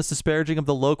 relentless disparaging of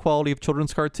the low quality of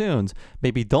children's cartoons.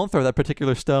 Maybe don't throw that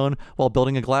particular stone while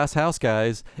building a glass house,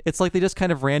 guys. It's like they just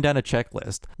kind of ran down a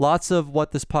checklist. Lots of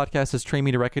what this podcast has trained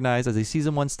me to recognize as a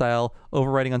season 1 style,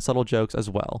 overwriting on subtle jokes as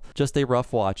well. Just a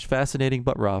rough watch. Fascinating,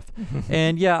 but rough.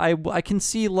 And yeah, I can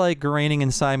see like Groening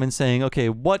and Simon saying, okay,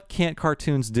 what can't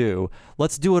cartoons do?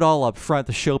 Let's do it all up front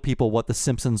to show people what The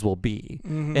Simpsons will be.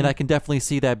 And I can definitely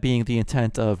see that being the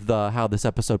intent of how this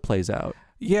episode plays out.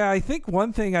 Yeah, I think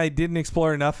one thing I didn't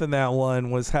explore enough in that one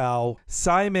was how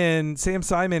Sam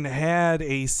Simon had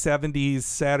a 70s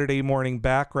Saturday morning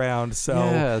background. So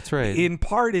yeah, that's right. In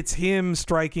part, it's him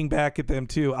striking back at them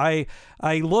too. I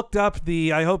looked up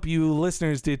I hope you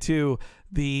listeners did too,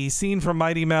 the scene from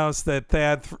Mighty Mouse that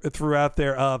Thad threw out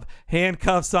there of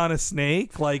handcuffs on a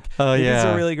snake. Like, it's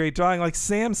a really great drawing. Like,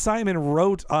 Sam Simon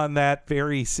wrote on that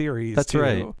very series. That's too.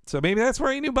 right. So maybe that's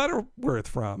where he knew Butterworth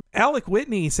from. Alec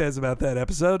Whitney says about that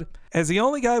episode, as the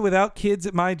only guy without kids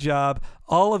at my job,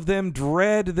 all of them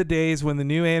dread the days when the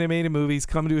new animated movies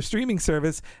come to a streaming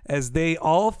service, as they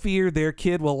all fear their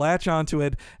kid will latch onto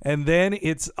it, and then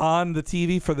it's on the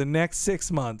TV for the next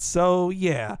 6 months. So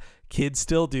yeah, kids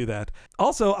still do that.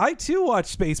 Also, I too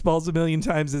watched Spaceballs a million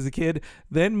times as a kid,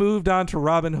 then moved on to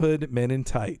Robin Hood Men in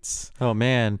Tights. Oh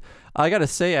man, I gotta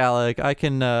say, Alec, I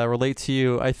can relate to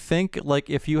you. I think like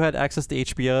if you had access to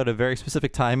HBO at a very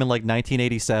specific time in like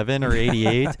 1987 or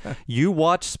 88, you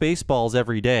watched Spaceballs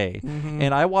every day.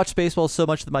 And I watched Spaceballs so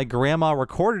much that my grandma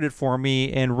recorded it for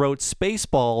me and wrote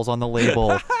Spaceballs on the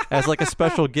label as like a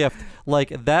special gift.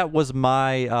 Like that was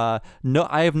my no,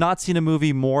 I have not seen a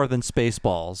movie more than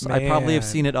Spaceballs. Man. I probably have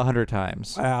seen it 100 times.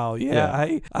 Wow,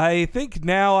 yeah. I think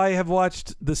now I have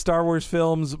watched the Star Wars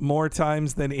films more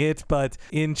times than it, but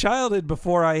in childhood,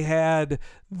 before I had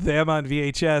them on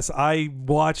VHS, I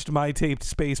watched my taped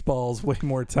Spaceballs way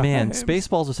more times. Man,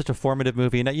 Spaceballs was such a formative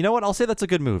movie. Now, you know what? I'll say that's a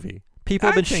good movie. People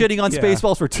have been think, shitting on yeah.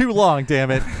 Spaceballs for too long,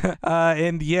 damn it.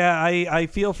 And yeah, I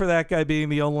feel for that guy being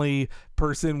the only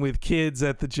person with kids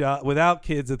at the job, without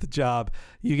kids at the job.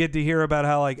 You get to hear about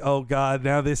how like, oh God,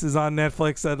 now this is on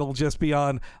Netflix. That'll just be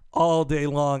on all day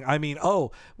long. I mean,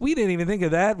 we didn't even think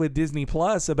of that with Disney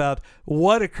Plus about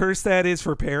what a curse that is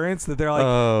for parents, that they're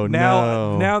like,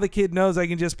 now the kid knows I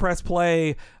can just press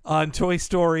play on Toy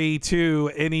Story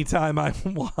 2 anytime I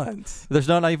want. There's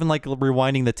not even like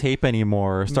rewinding the tape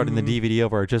anymore, or starting the DVD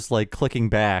over, just like clicking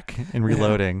back and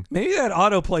reloading. Maybe that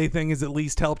autoplay thing has at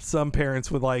least helped some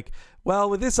parents with like,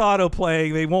 well, with this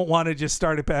autoplay, they won't want to just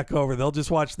start it back over. They'll just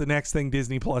watch the next thing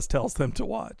Disney Plus tells them to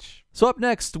watch. So up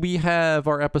next, we have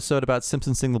our episode about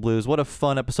Simpsons Sing the Blues. What a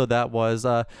fun episode that was.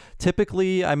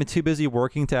 Typically, I'm too busy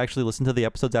working to actually listen to the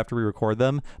episodes after we record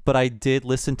them, but I did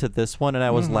listen to this one, and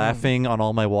I was laughing on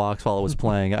all my walks while it was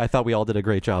playing. I thought we all did a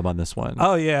great job on this one.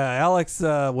 Oh, yeah. Alex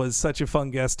was such a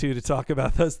fun guest, too, to talk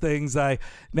about those things.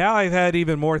 Now I've had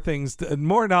even more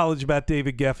more knowledge about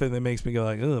David Geffen that makes me go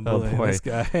like, oh, boy. This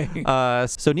guy.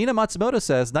 So Nina Matsumoto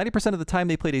says 90% of the time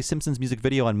they played a Simpsons music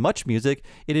video on Much Music,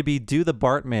 it'd be Do the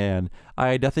Bartman. I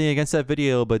had nothing against that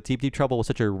video, but Deep Deep Trouble was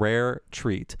such a rare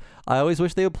treat. I always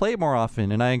wish they would play it more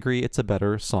often, and I agree it's a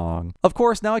better song. Of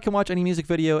course, now I can watch any music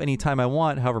video anytime I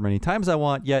want, however many times I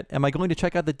want, yet am I going to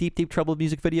check out the Deep Deep Trouble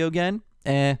music video again?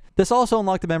 This also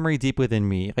unlocked a memory deep within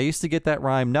me. I used to get that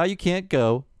rhyme, now you can't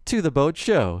go to the boat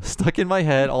show, stuck in my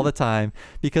head all the time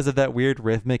because of that weird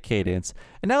rhythmic cadence.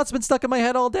 And now it's been stuck in my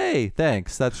head all day.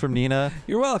 Thanks. That's from Nina.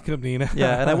 You're welcome, Nina.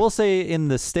 Yeah, and I will say in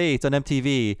the States on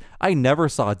MTV, I never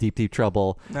saw Deep Deep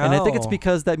Trouble. No. And I think it's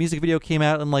because that music video came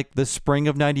out in like the spring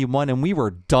of 91 and we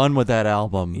were done with that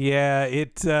album. Yeah,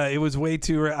 it was way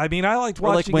too I mean, I liked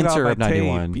watching like winter it on of my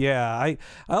 91. tape. Yeah,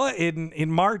 I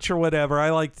in March or whatever,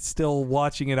 I liked still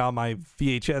watching it on my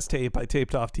VHS tape. I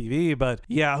taped off TV, but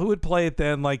yeah, who would play it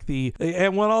then? Like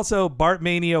and when also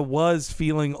Bartmania was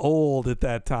feeling old at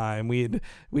that time.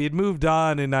 We had moved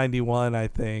on in 91, I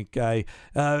think.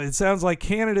 It sounds like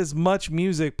Canada's Much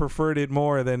Music preferred it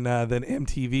more than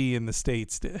MTV in the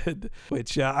States did.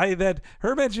 Which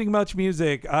her mentioning Much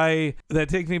Music, that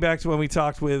takes me back to when we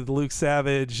talked with Luke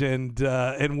Savage and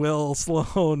Will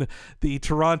Sloan, the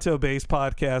Toronto-based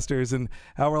podcasters, and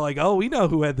how we're like, oh, we know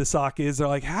who Ed the Sock is. They're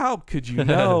like, how could you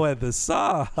know Ed the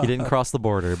Sock? He didn't cross the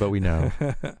border, but we know.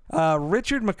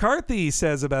 Richard McCarthy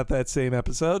says about that same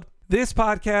episode, this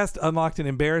podcast unlocked an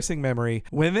embarrassing memory.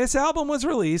 When this album was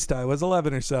released, I was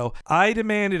 11 or so, I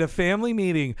demanded a family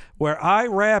meeting where I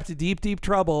rapped Deep Deep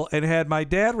Trouble and had my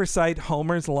dad recite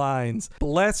Homer's lines.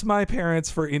 Bless my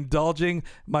parents for indulging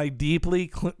my deeply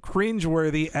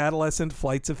cringeworthy adolescent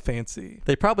flights of fancy.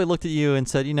 They probably looked at you and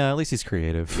said, at least he's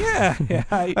creative. Yeah.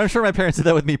 I'm sure my parents did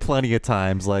that with me plenty of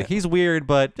times. Like, he's weird,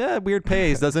 but weird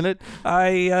pays, doesn't it?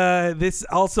 This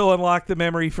also unlocked the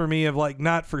memory for me of like,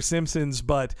 not for Simpsons,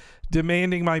 but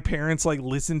demanding my parents like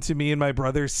listen to me and my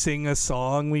brother sing a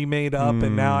song we made up,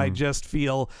 and now I just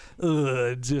feel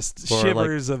just or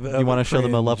shivers like, of you want to show them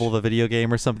a cringe. level of a video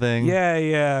game or something.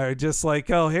 Yeah, or just like,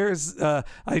 oh, here's I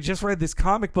just read this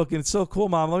comic book and it's so cool,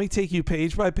 Mom, let me take you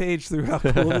page by page through how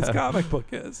cool this comic book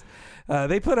is.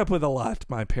 They put up with a lot,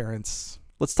 my parents.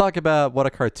 Let's talk about What a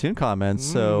Cartoon comments.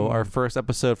 So our first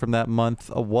episode from that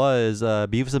month was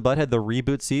Beavis and Butthead, the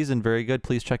reboot season. Very good.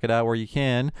 Please check it out where you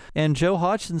can. And Joe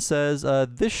Hodgson says,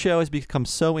 this show has become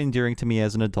so endearing to me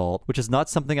as an adult, which is not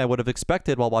something I would have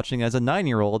expected while watching as a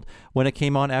 9-year-old when it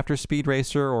came on after Speed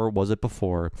Racer, or was it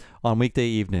before, on weekday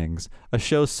evenings. A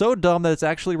show so dumb that it's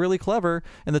actually really clever,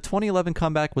 and the 2011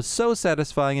 comeback was so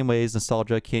satisfying in ways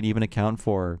nostalgia can't even account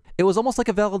for. It was almost like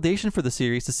a validation for the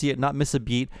series to see it not miss a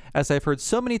beat, as I've heard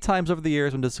so many times over the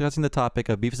years when discussing the topic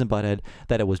of Beavis and Butthead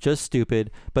that it was just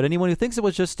stupid, but anyone who thinks it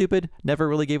was just stupid never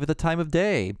really gave it the time of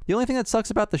day. The only thing that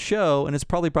sucks about the show, and it's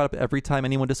probably brought up every time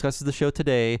anyone discusses the show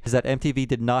today, is that MTV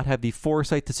did not have the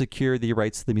foresight to secure the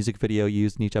rights to the music video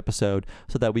used in each episode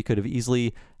so that we could have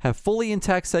easily have fully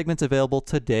intact segments available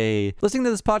today. Listening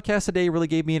to this podcast today really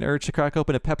gave me an urge to crack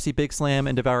open a Pepsi Big Slam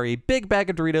and devour a big bag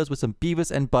of Doritos with some Beavis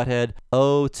and Butthead.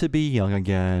 Oh, to be young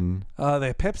again.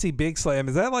 The Pepsi Big Slam,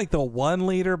 is that like the 1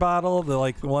 liter bottle, the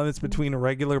one that's between a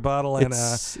regular bottle and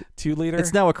a 2 liter?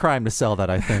 It's now a crime to sell that,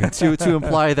 I think, to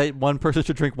imply that one person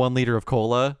should drink 1 liter of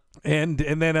cola. And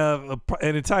then an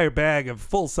entire bag of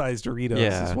full-size Doritos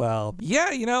as well. Yeah,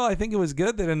 I think it was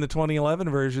good that in the 2011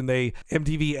 version,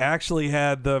 MTV actually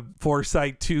had the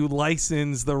foresight to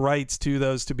license the rights to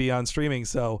those to be on streaming.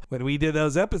 So when we did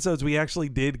those episodes, we actually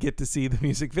did get to see the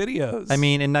music videos. I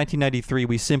mean, in 1993,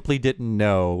 we simply didn't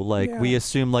know. We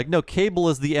assumed, no, cable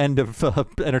is the end of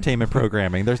entertainment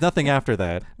programming. There's nothing after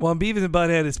that. Well, and Beavis and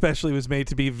Butthead especially was made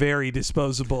to be very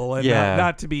disposable and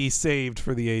not to be saved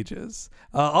for the ages.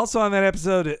 Also on that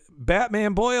episode,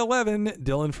 Batman Boy 11,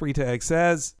 Dylan Freitag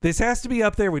says, this has to be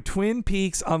up there with Twin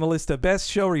Peaks on the list of best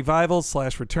show revivals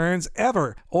 / returns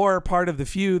ever, or part of the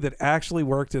few that actually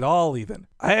worked at all even.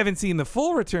 I haven't seen the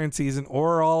full return season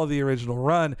or all of the original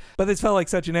run, but this felt like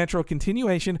such a natural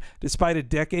continuation despite a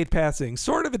decade passing,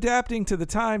 sort of adapting to the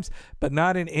times, but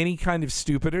not in any kind of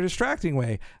stupid or distracting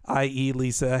way, i.e.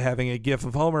 Lisa having a gif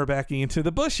of Homer backing into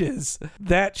the bushes.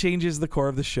 That changes the core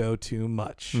of the show too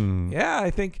much. Yeah,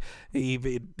 I think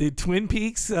the Twin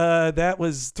Peaks, that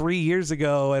was 3 years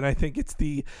ago, and I think it's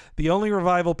the only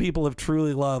revival people have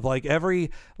truly loved. Like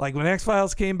when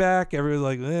X-Files came back, everyone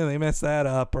was like, they messed that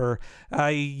up, or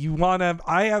I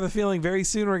have a feeling very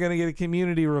soon we're going to get a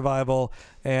Community revival,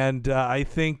 and I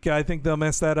think they'll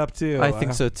mess that up too. I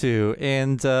think so too.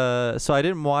 And so I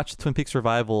didn't watch Twin Peaks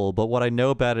revival, but what I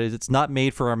know about it is it's not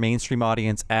made for our mainstream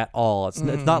audience at all. It's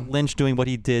not Lynch doing what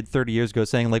he did 30 years ago,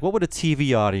 saying what would a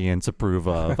TV audience approve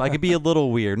of? I could be a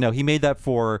little weird. No, he made that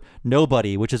for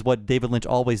nobody, which is what David Lynch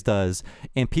always does,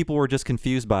 and people were just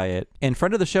confused by it. And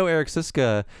friend of the show, Eric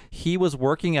Siska, he was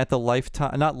working at the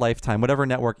whatever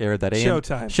network aired that.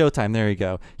 Showtime, there you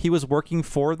go. He was working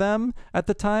for them at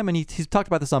the time, and he's talked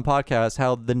about this on podcasts,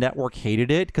 how the network hated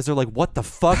it because they're like, what the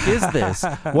fuck is this?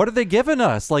 What are they giving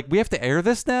us? We have to air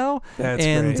this now? That's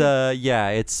and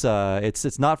great.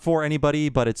 It's not for anybody,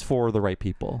 but it's for the right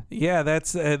people. Yeah,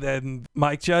 that's and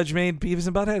Mike Judge made Beavis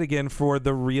and Butthead again for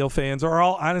the real fans, or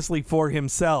all honestly for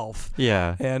himself.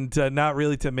 Yeah. And not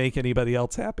really to make anybody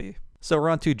else happy. So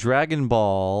we're on to Dragon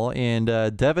Ball, and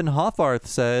Devin Hoffarth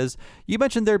says, you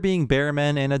mentioned there being Bear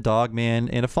Men and a Dog Man,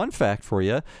 and a fun fact for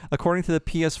you. According to the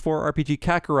PS4 RPG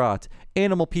Kakarot,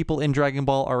 animal people in Dragon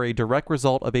Ball are a direct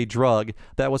result of a drug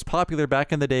that was popular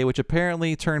back in the day, which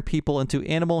apparently turned people into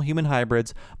animal-human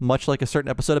hybrids, much like a certain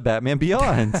episode of Batman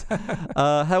Beyond.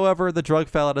 However, the drug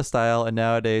fell out of style, and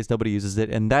nowadays nobody uses it,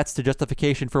 and that's the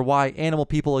justification for why animal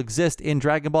people exist in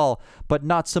Dragon Ball, but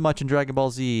not so much in Dragon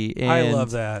Ball Z. And I love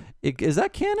that. Is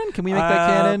that canon? Can we make that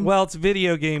canon? Well, it's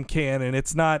video game canon.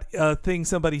 It's not a thing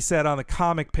somebody said on the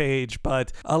comic page,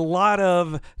 but a lot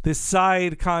of the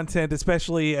side content,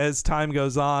 especially as time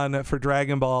goes on for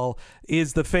Dragon Ball,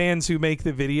 is the fans who make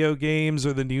the video games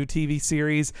or the new TV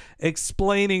series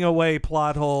explaining away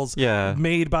plot holes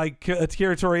made by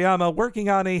Akira Toriyama working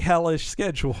on a hellish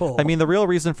schedule. I mean, the real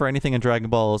reason for anything in Dragon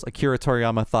Ball is Akira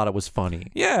Toriyama thought it was funny.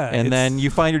 Yeah. And then you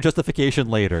find your justification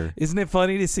later. Isn't it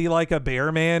funny to see a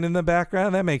bear man in the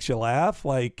background? That makes you laugh.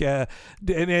 But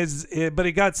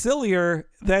it got sillier.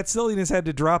 That silliness had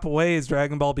to drop away as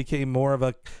Dragon Ball became more of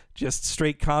a just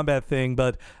straight combat thing,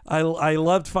 but I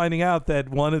loved finding out that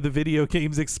one of the video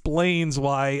games explains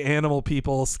why animal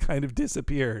people kind of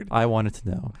disappeared. I wanted to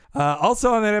know.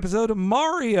 Also on that episode,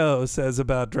 Mario says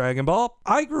about Dragon Ball,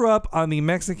 I grew up on the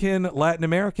Mexican Latin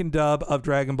American dub of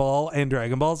Dragon Ball and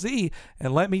Dragon Ball Z,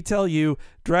 and let me tell you,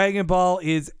 Dragon Ball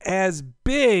is as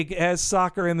big as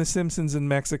soccer and The Simpsons in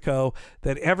Mexico,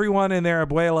 that everyone and their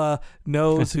abuela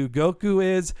knows who Goku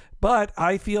is. But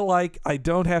I feel like I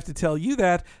don't have to tell you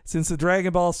that, since the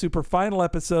Dragon Ball Super Final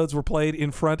episodes were played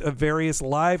in front of various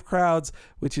live crowds,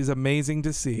 which is amazing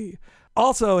to see.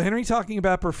 Also, Henry talking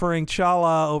about preferring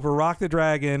Chala over Rock the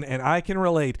Dragon, and I can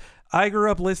relate. I grew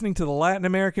up listening to the Latin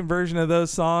American version of those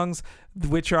songs,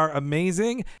 which are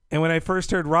amazing. And when I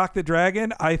first heard Rock the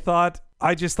Dragon, I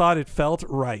just thought it felt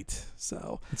right.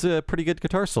 So it's a pretty good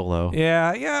guitar solo.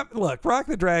 Yeah. Look, Rock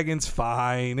the Dragon's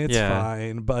fine. It's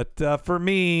fine. But for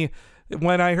me,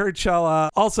 when I heard Chala,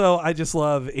 also, I just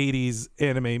love 80s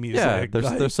anime music.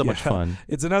 Yeah, there's so much fun.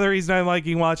 It's another reason I'm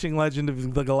liking watching Legend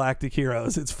of the Galactic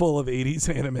Heroes. It's full of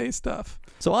 80s anime stuff.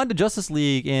 So on to Justice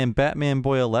League, and Batman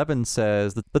Boy 11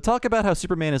 says, the talk about how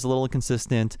Superman is a little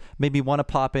inconsistent made me want to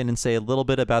pop in and say a little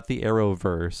bit about the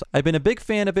Arrowverse. I've been a big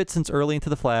fan of it since early into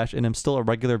The Flash, and I'm still a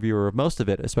regular viewer of most of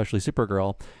it, especially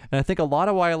Supergirl. And I think a lot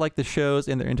of why I like the shows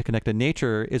and their interconnected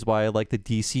nature is why I like the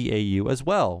DCAU as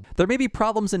well. There may be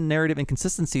problems in narrative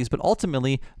inconsistencies, but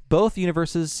ultimately, both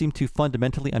universes seem to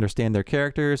fundamentally understand their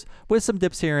characters, with some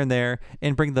dips here and there,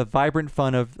 and bring the vibrant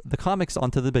fun of the comics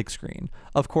onto the big screen.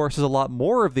 Of course, there's a lot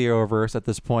more of the Arrowverse at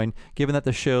this point, given that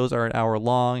the shows are an hour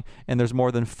long, and there's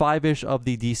more than 5-ish of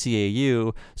the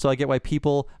DCAU, so I get why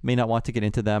people may not want to get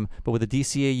into them, but with the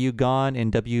DCAU gone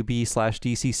and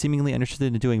WB/DC seemingly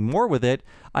interested in doing more with it,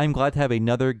 I'm glad to have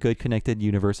another good connected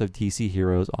universe of DC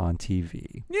heroes on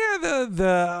TV.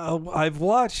 Yeah,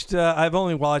 I've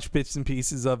only watched bits and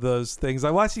pieces of those things.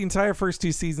 I watched the entire first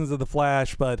 2 seasons of The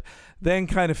Flash, but then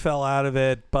kind of fell out of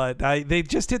it. But they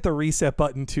just hit the reset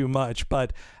button too much.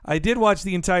 But I did watch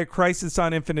the entire Crisis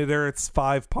on Infinite Earths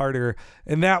 5-parter,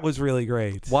 and that was really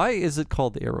great. Why is it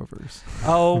called the Arrowverse?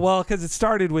 Oh, well, because it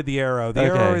started with the Arrow. The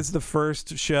Okay. Arrow is the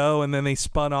first show, and then they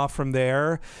spun off from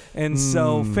there. And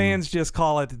so fans just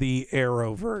call it the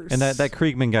Arrowverse. And that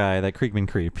Kriegman guy, that Kriegman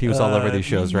creep, he was all over these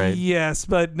shows, right? Yes,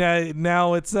 but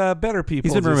now it's better people.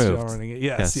 He's been just removed. running it.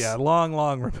 Yes, yeah,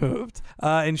 long removed.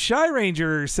 And Shy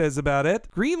Ranger says about it,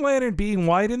 Green Lantern being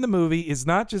white in the movie is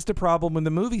not just a problem in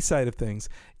the movie side of things.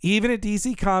 Even at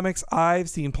DC Comics, I've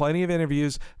seen plenty of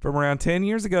interviews from around 10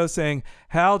 years ago saying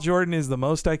Hal Jordan is the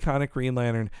most iconic Green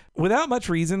Lantern, without much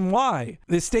reason why.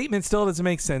 This statement still doesn't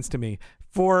make sense to me.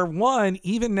 For one,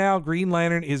 even now, Green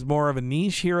Lantern is more of a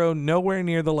niche hero, nowhere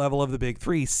near the level of the big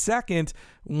three. Second,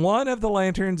 one of the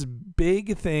Lantern's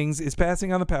big things is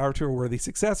passing on the power to a worthy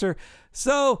successor.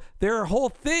 So their whole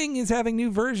thing is having new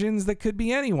versions that could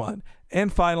be anyone.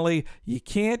 And finally, you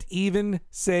can't even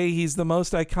say he's the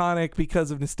most iconic because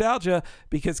of nostalgia,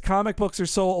 because comic books are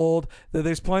so old that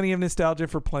there's plenty of nostalgia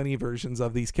for plenty of versions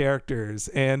of these characters.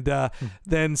 And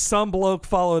then some bloke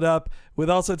followed up with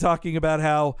also talking about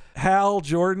how Hal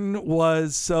Jordan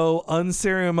was so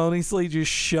unceremoniously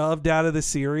just shoved out of the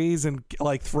series and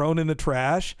like thrown in the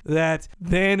trash that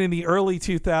then in the early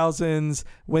 2000s,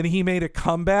 when he made a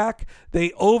comeback, they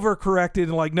overcorrected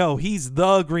and like, no, he's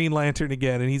the Green Lantern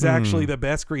again. And he's actually the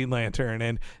best Green Lantern,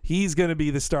 and he's going to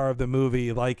be the star of the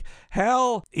movie. Like,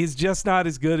 Hal is just not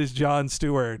as good as Jon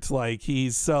Stewart. Like,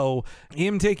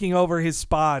 him taking over his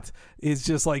spot is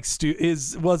just like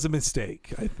was a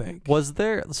mistake, I think. Was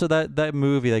there that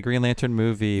movie, that Green Lantern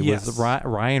movie, Yes. was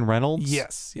Ryan Reynolds?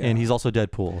 Yes, yeah. And he's also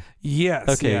Deadpool. Yes.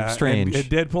 Okay, yeah. strange. And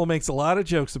Deadpool makes a lot of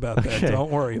jokes about that.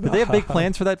 Don't worry about it. But they have big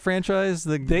plans for that franchise,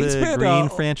 the Green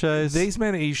franchise. They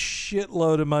spent a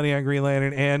shitload of money on Green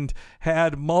Lantern and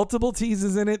had multiple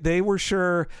teases in it. They were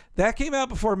sure that came out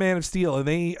before Man of Steel, and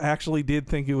they actually did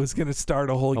think it was going to start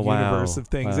a whole universe of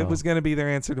things. Wow. It was going to be their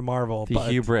answer to Marvel. The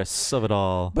hubris of it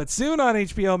all. But soon on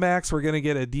HBO Max, we're going to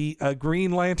get a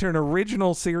Green Lantern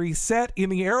original series set in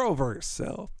the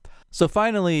Arrowverse. So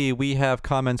finally, we have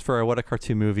comments for our What a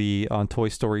Cartoon Movie on Toy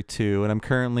Story 2, and I'm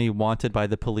currently wanted by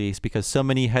the police because so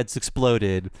many heads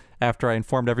exploded after I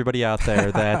informed everybody out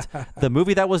there that the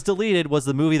movie that was deleted was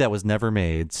the movie that was never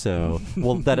made. So,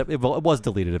 it was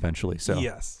deleted eventually. So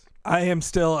Yes. I am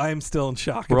still in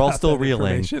shock. We're all about still that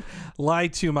reeling. information.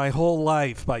 Lied to my whole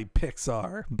life by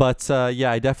Pixar. But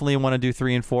yeah, I definitely want to do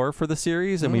 3 and 4 for the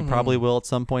series, and we probably will at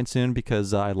some point soon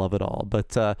because I love it all.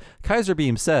 But Kaiser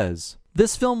Beam says,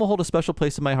 this film will hold a special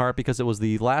place in my heart because it was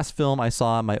the last film I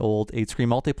saw in my old 8-screen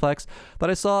multiplex that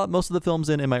I saw most of the films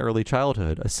in my early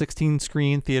childhood. A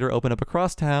 16-screen theater opened up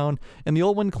across town, and the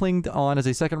old one clinged on as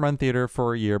a second-run theater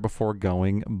for a year before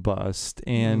going bust.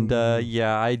 And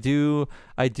yeah, I do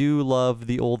love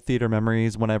the old theater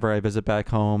memories whenever I visit back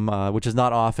home, which is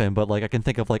not often, but like I can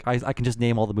think of like I can just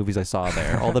name all the movies I saw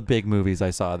there, all the big movies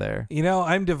I saw there. You know,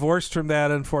 I'm divorced from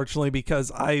that, unfortunately,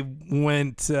 because I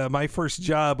went, my first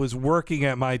job was working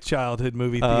at my childhood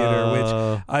movie theater,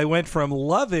 which I went from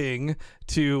loving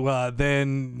to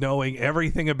then knowing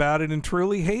everything about it and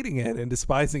truly hating it and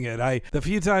despising it. The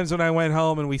few times when I went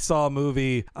home and we saw a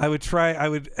movie, I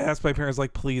would ask my parents,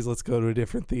 like, please, let's go to a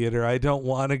different theater. I don't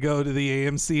want to go to the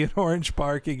AMC in Orange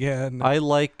Park again. I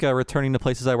like returning to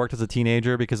places I worked as a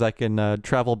teenager because I can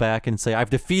travel back and say,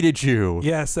 I've defeated you.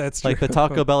 Yes, that's true. Like the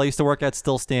Taco Bell I used to work at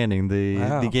still standing. The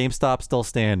Wow. the GameStop still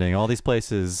standing. All these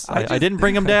places. I didn't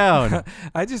bring them down.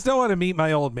 I just don't want to meet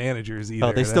my old managers either.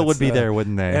 Oh, they still would be there,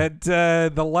 wouldn't they?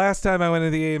 And the last time I went to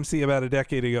the AMC about a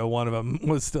decade ago, one of them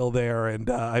was still there, and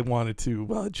I wanted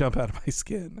to jump out of my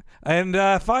skin. And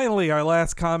finally, our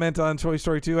last comment on Toy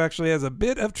Story 2 actually has a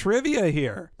bit of trivia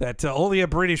here that only a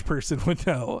British person would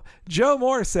know. Joe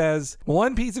Moore says,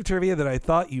 one piece of trivia that I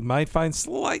thought you might find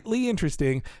slightly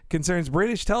interesting concerns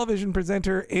British television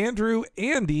presenter Andrew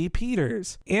Andy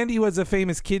Peters. Andy was a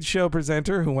famous kids show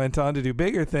presenter who went on to do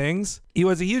bigger things. He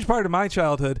was a huge part of my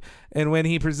childhood, and when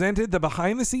he presented the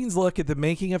behind-the-scenes look at the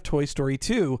making of Toy Story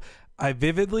 2, I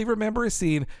vividly remember a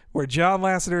scene where John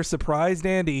Lasseter surprised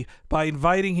Andy by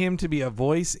inviting him to be a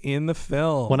voice in the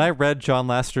film. When I read John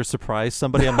Lasseter surprise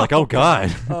somebody, I'm like, oh,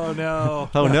 God. Oh, no.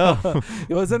 Oh, no.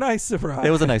 It was a nice surprise.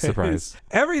 It was a nice surprise.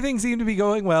 Everything seemed to be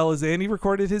going well as Andy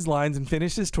recorded his lines and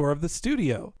finished his tour of the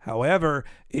studio. However,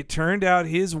 it turned out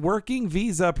his working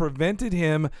visa prevented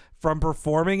him from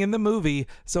performing in the movie,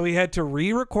 so he had to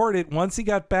re-record it once he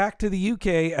got back to the UK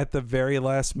at the very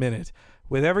last minute.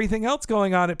 With everything else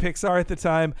going on at Pixar at the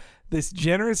time, this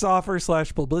generous offer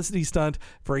 / publicity stunt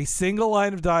for a single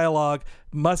line of dialogue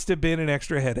must have been an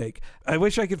extra headache. I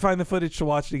wish I could find the footage to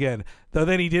watch it again, though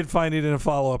then he did find it in a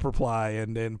follow-up reply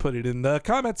and put it in the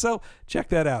comments, so check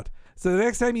that out. So the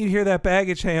next time you hear that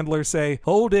baggage handler say,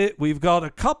 "Hold it, we've got a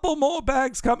couple more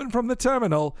bags coming from the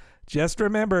terminal," just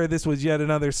remember this was yet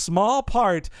another small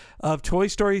part of Toy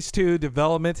Story 2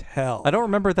 development hell. I don't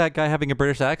remember that guy having a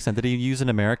British accent. Did he use an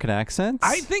American accent?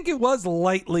 I think it was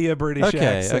lightly a British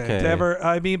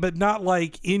accent. But not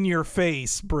like in your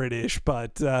face British.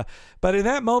 But in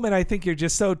that moment, I think you're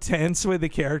just so tense with the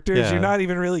characters, Yeah. you're not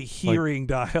even really hearing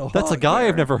dialogue. That's a guy there.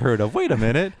 I've never heard of. Wait a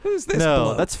minute. Who's this No,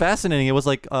 bloke? that's fascinating. It was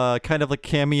like kind of like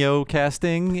cameo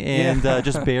casting and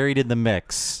just buried in the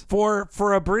mix.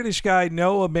 For a British guy,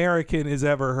 no American is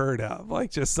ever heard of,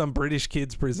 like just some British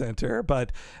kids presenter.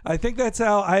 But I think that's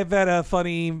how I've had a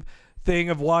funny thing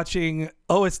of watching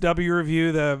OSW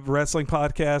Review, the wrestling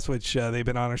podcast, which they've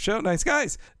been on our show. Nice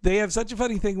guys. They have such a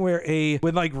funny thing where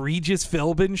when like Regis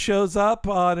Philbin shows up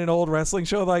on an old wrestling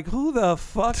show, like, who the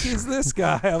fuck is this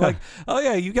guy? I'm like, oh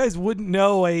yeah, you guys wouldn't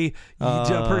know a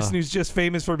person who's just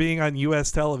famous for being on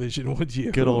U.S. television, would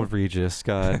you? Good old Regis,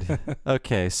 God.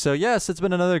 Okay, so yes, it's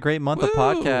been another great month of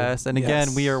podcast. And again,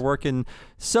 Yes. we are working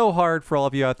so hard for all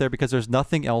of you out there because there's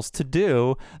nothing else to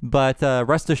do. But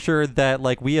rest assured that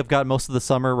like we have got most of the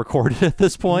summer recorded at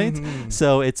this point. Mm-hmm.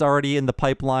 So it's already in the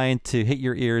pipeline to hit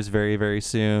your ears very, very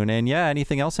soon. And yeah,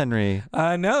 anything else, Henry?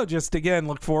 No, just again,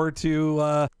 look forward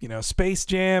to, Space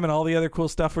Jam and all the other cool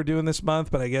stuff we're doing this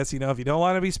month. But I guess, if you don't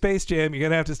want to be Space Jam, you're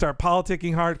going to have to start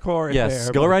politicking hardcore. in Yes,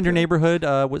 there. go But, around your neighborhood.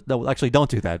 No, actually, don't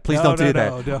do that. Please don't do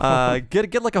that. No.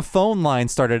 Get like a phone line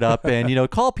started up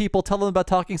and call people, tell them about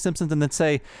Talking Simpsons, and then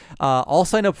say, "I'll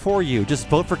sign up for you. Just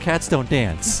vote for Cats Don't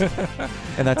Dance,"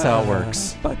 and that's how it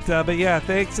works. But yeah,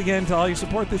 thanks again to all your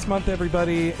support this month,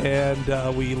 everybody.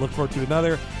 And we look forward to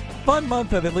another fun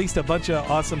month of at least a bunch of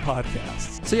awesome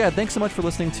podcasts. So yeah, thanks so much for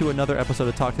listening to another episode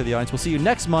of Talk to the Audience. We'll see you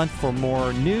next month for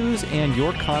more news and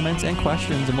your comments and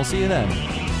questions, and we'll see you then.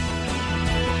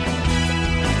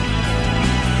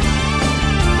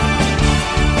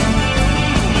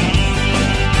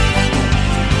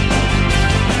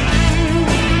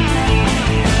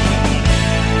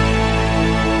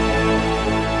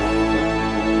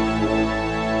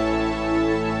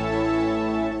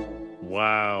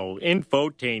 Wow,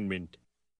 infotainment.